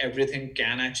not everything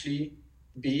can actually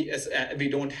be as we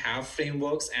don't have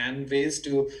frameworks and ways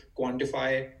to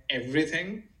quantify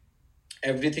everything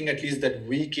at least that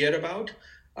we care about.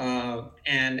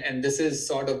 And this is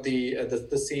sort of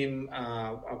the same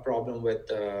problem with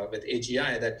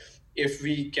AGI, that if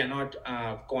we cannot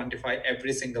quantify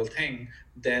every single thing,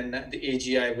 then the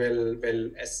AGI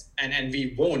and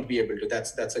we won't be able to.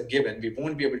 That's a given. We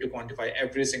won't be able to quantify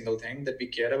every single thing that we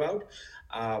care about.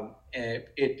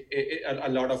 A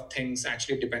lot of things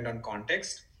actually depend on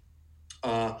context.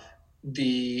 uh,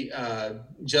 the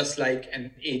Just like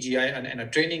an AGI and a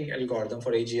training algorithm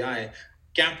for AGI,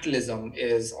 capitalism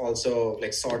is also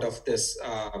like sort of this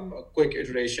quick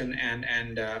iteration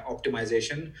and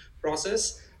optimization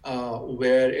process,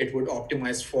 where it would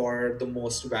optimize for the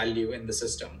most value in the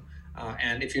system.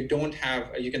 And if you don't have,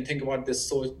 you can think about the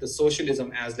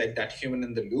socialism as like that human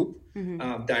in the loop,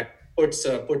 that puts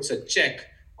a check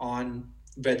on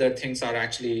whether things are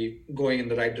actually going in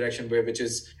the right direction, which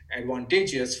is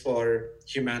advantageous for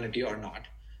humanity or not.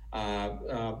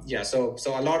 Yeah, so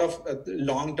a lot of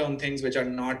long-term things which are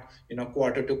not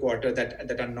quarter to quarter,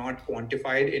 that are not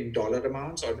quantified in dollar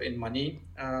amounts or in money.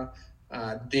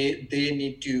 They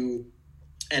need to,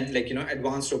 and like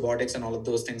advanced robotics and all of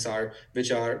those things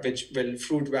which will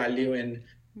fruit value in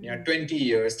 20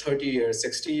 years, 30 years,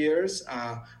 60 years,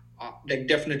 like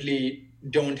definitely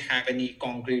don't have any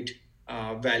concrete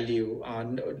value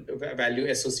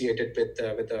associated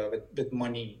with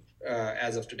money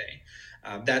as of today.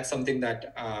 That's something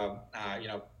that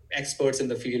experts in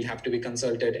the field have to be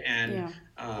consulted Yeah,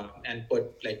 and put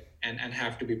and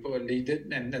have to be put,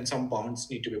 and then some bounds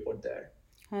need to be put there.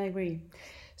 I agree.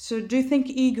 So, do you think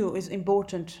ego is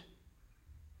important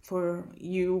for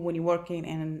you when you're working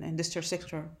in an industrial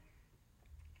sector?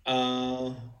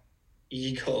 Uh,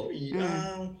 Ego.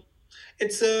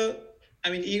 It's a. I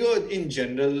mean, ego in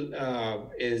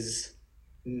general is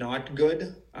not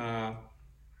good,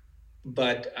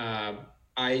 but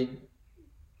I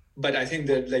but I think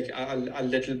that like a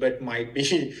little bit might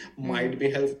be might be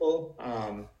helpful.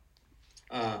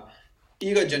 Uh,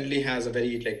 Ego generally has a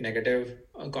very like negative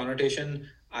connotation.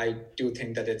 I do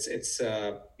think that it's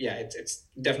yeah, it's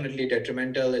definitely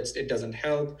detrimental. It doesn't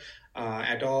help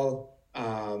at all.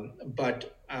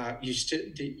 But you still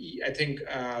I think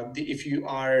if you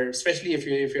are, especially if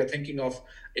you're thinking of,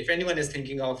 if anyone is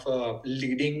thinking of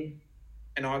leading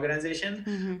an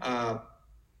organization,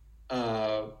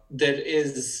 there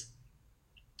is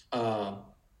uh,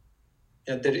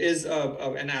 there is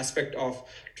an aspect of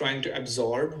trying to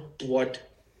absorb what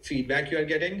feedback you are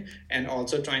getting, and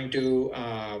also trying to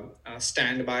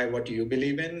stand by what you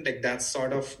believe in. Like that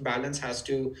sort of balance has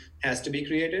to be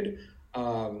created.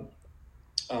 um,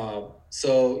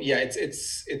 so yeah,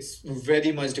 it's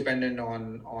very much dependent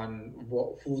on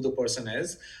who the person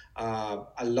is.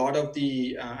 A lot of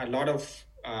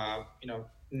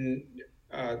n-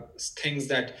 things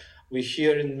that we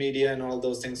hear in media and all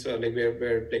those things, where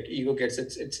like ego gets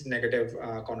its negative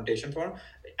connotation for.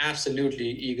 Absolutely,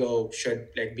 ego should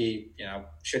like be,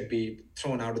 should be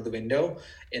thrown out of the window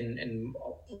in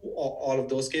all of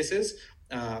those cases.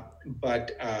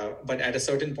 But at a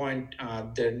certain point,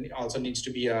 there also needs to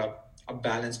be a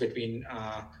balance between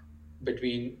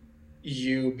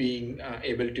you being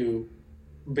able to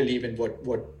believe in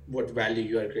what value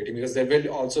you are creating, because there will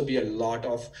also be a lot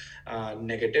of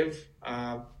negative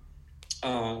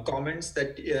comments,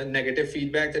 that negative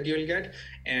feedback that you'll get,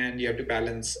 and you have to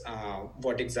balance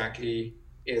what exactly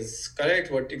is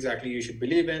correct, what exactly you should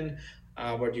believe in,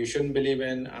 what you shouldn't believe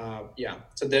in. Yeah,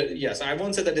 so there, yes, I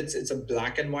won't say that it's a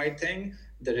black and white thing.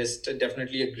 There is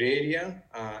definitely a gray area.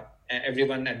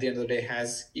 Everyone at the end of the day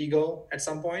has ego at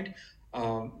some point,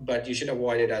 but you should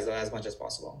avoid it as much as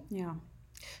possible. Yeah.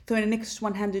 So in the next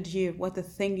 100 years, what the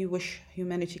thing you wish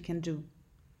humanity can do?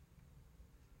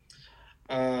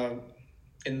 uh,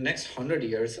 in the next 100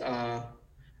 years, I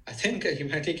think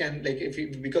humanity can, like, if you,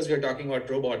 because we are talking about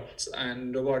robots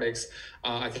and robotics,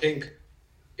 I think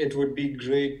it would be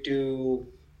great to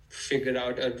figure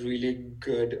out a really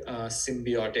good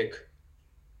symbiotic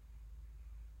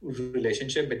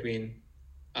relationship between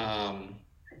um,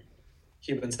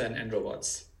 humans and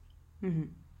robots.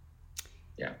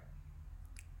 Yeah.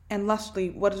 And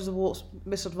lastly, what is the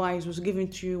best advice was given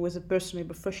to you as a personally,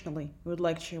 professionally, you would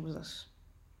like to share with us?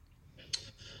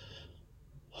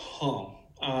 Huh.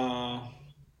 Uh,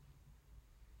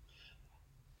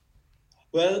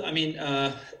 Well, I mean,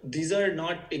 these are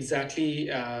not exactly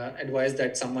advice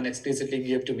that someone explicitly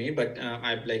gave to me, but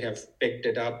I've like have picked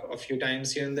it up a few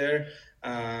times here and there.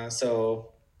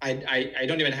 So I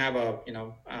don't even have a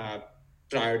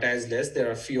prioritized list. There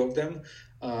are a few of them.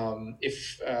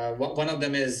 If one of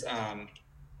them is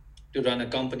to run a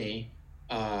company,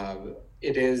 uh,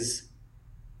 it is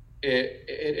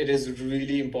it is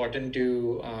really important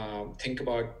to think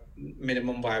about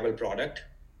minimum viable product.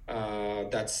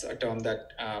 That's a term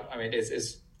that I mean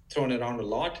is thrown around a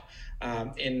lot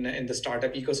in the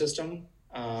startup ecosystem.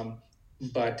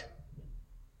 But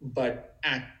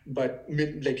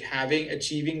like having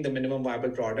achieving the minimum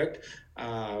viable product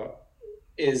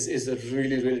is a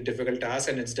really difficult task,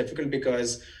 and it's difficult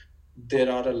because there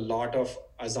are a lot of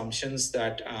assumptions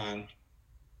that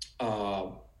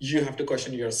you have to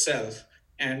question yourself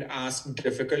and ask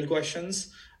difficult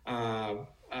questions uh,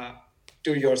 uh,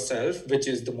 to yourself, which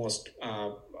is the most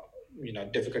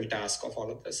difficult task of all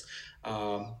of this.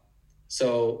 Um,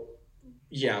 so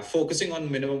yeah, focusing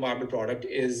on minimum viable product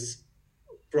is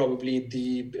probably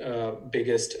the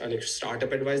biggest like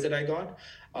startup advice that I got.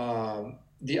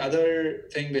 The other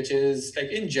thing, which is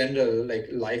like in general, like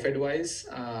life advice,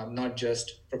 not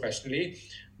just professionally,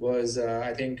 was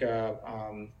I think there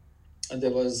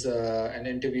was an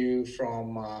interview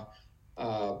from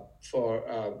for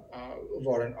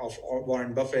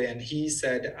Warren Buffett, and he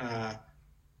said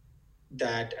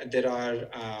that there are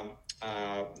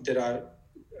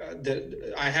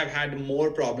I have had more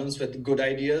problems with good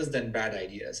ideas than bad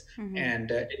ideas,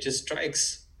 and it just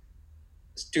strikes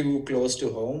too close to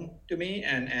home to me,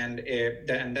 and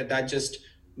that just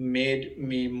made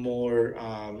me more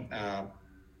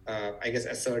I guess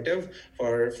assertive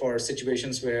for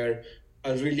situations where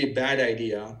a really bad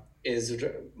idea is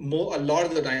more, a lot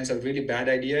of the times a really bad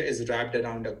idea is wrapped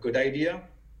around a good idea,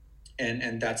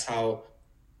 and that's how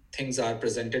things are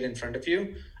presented in front of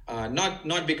you.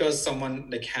 Not because someone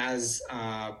like has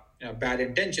bad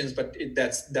intentions, but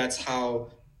that's how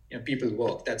people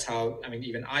work. That's how, I mean,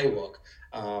 even I work.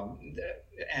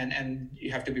 And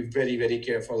you have to be very, very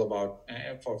careful about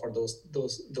for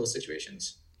those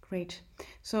situations. Great.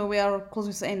 So we are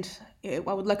closing to the end.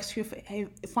 I would like to see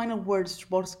final words to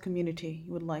robotics community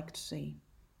you would like to say.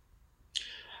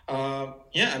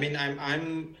 Yeah, I mean,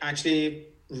 I'm actually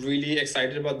really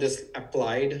excited about this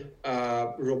applied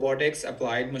robotics,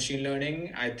 applied machine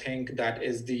learning. I think that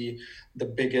is the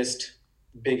biggest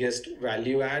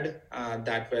value add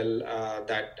that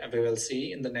we will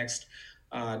see in the next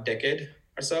decade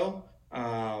or so.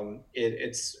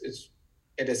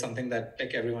 It is something that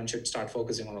like everyone should start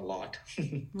focusing on a lot.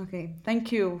 Okay.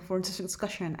 Thank you for this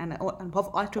discussion and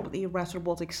above IEEE RAS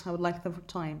Robotics. I would like to have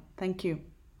time. Thank you.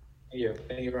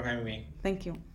 Thank you for having me. Thank you.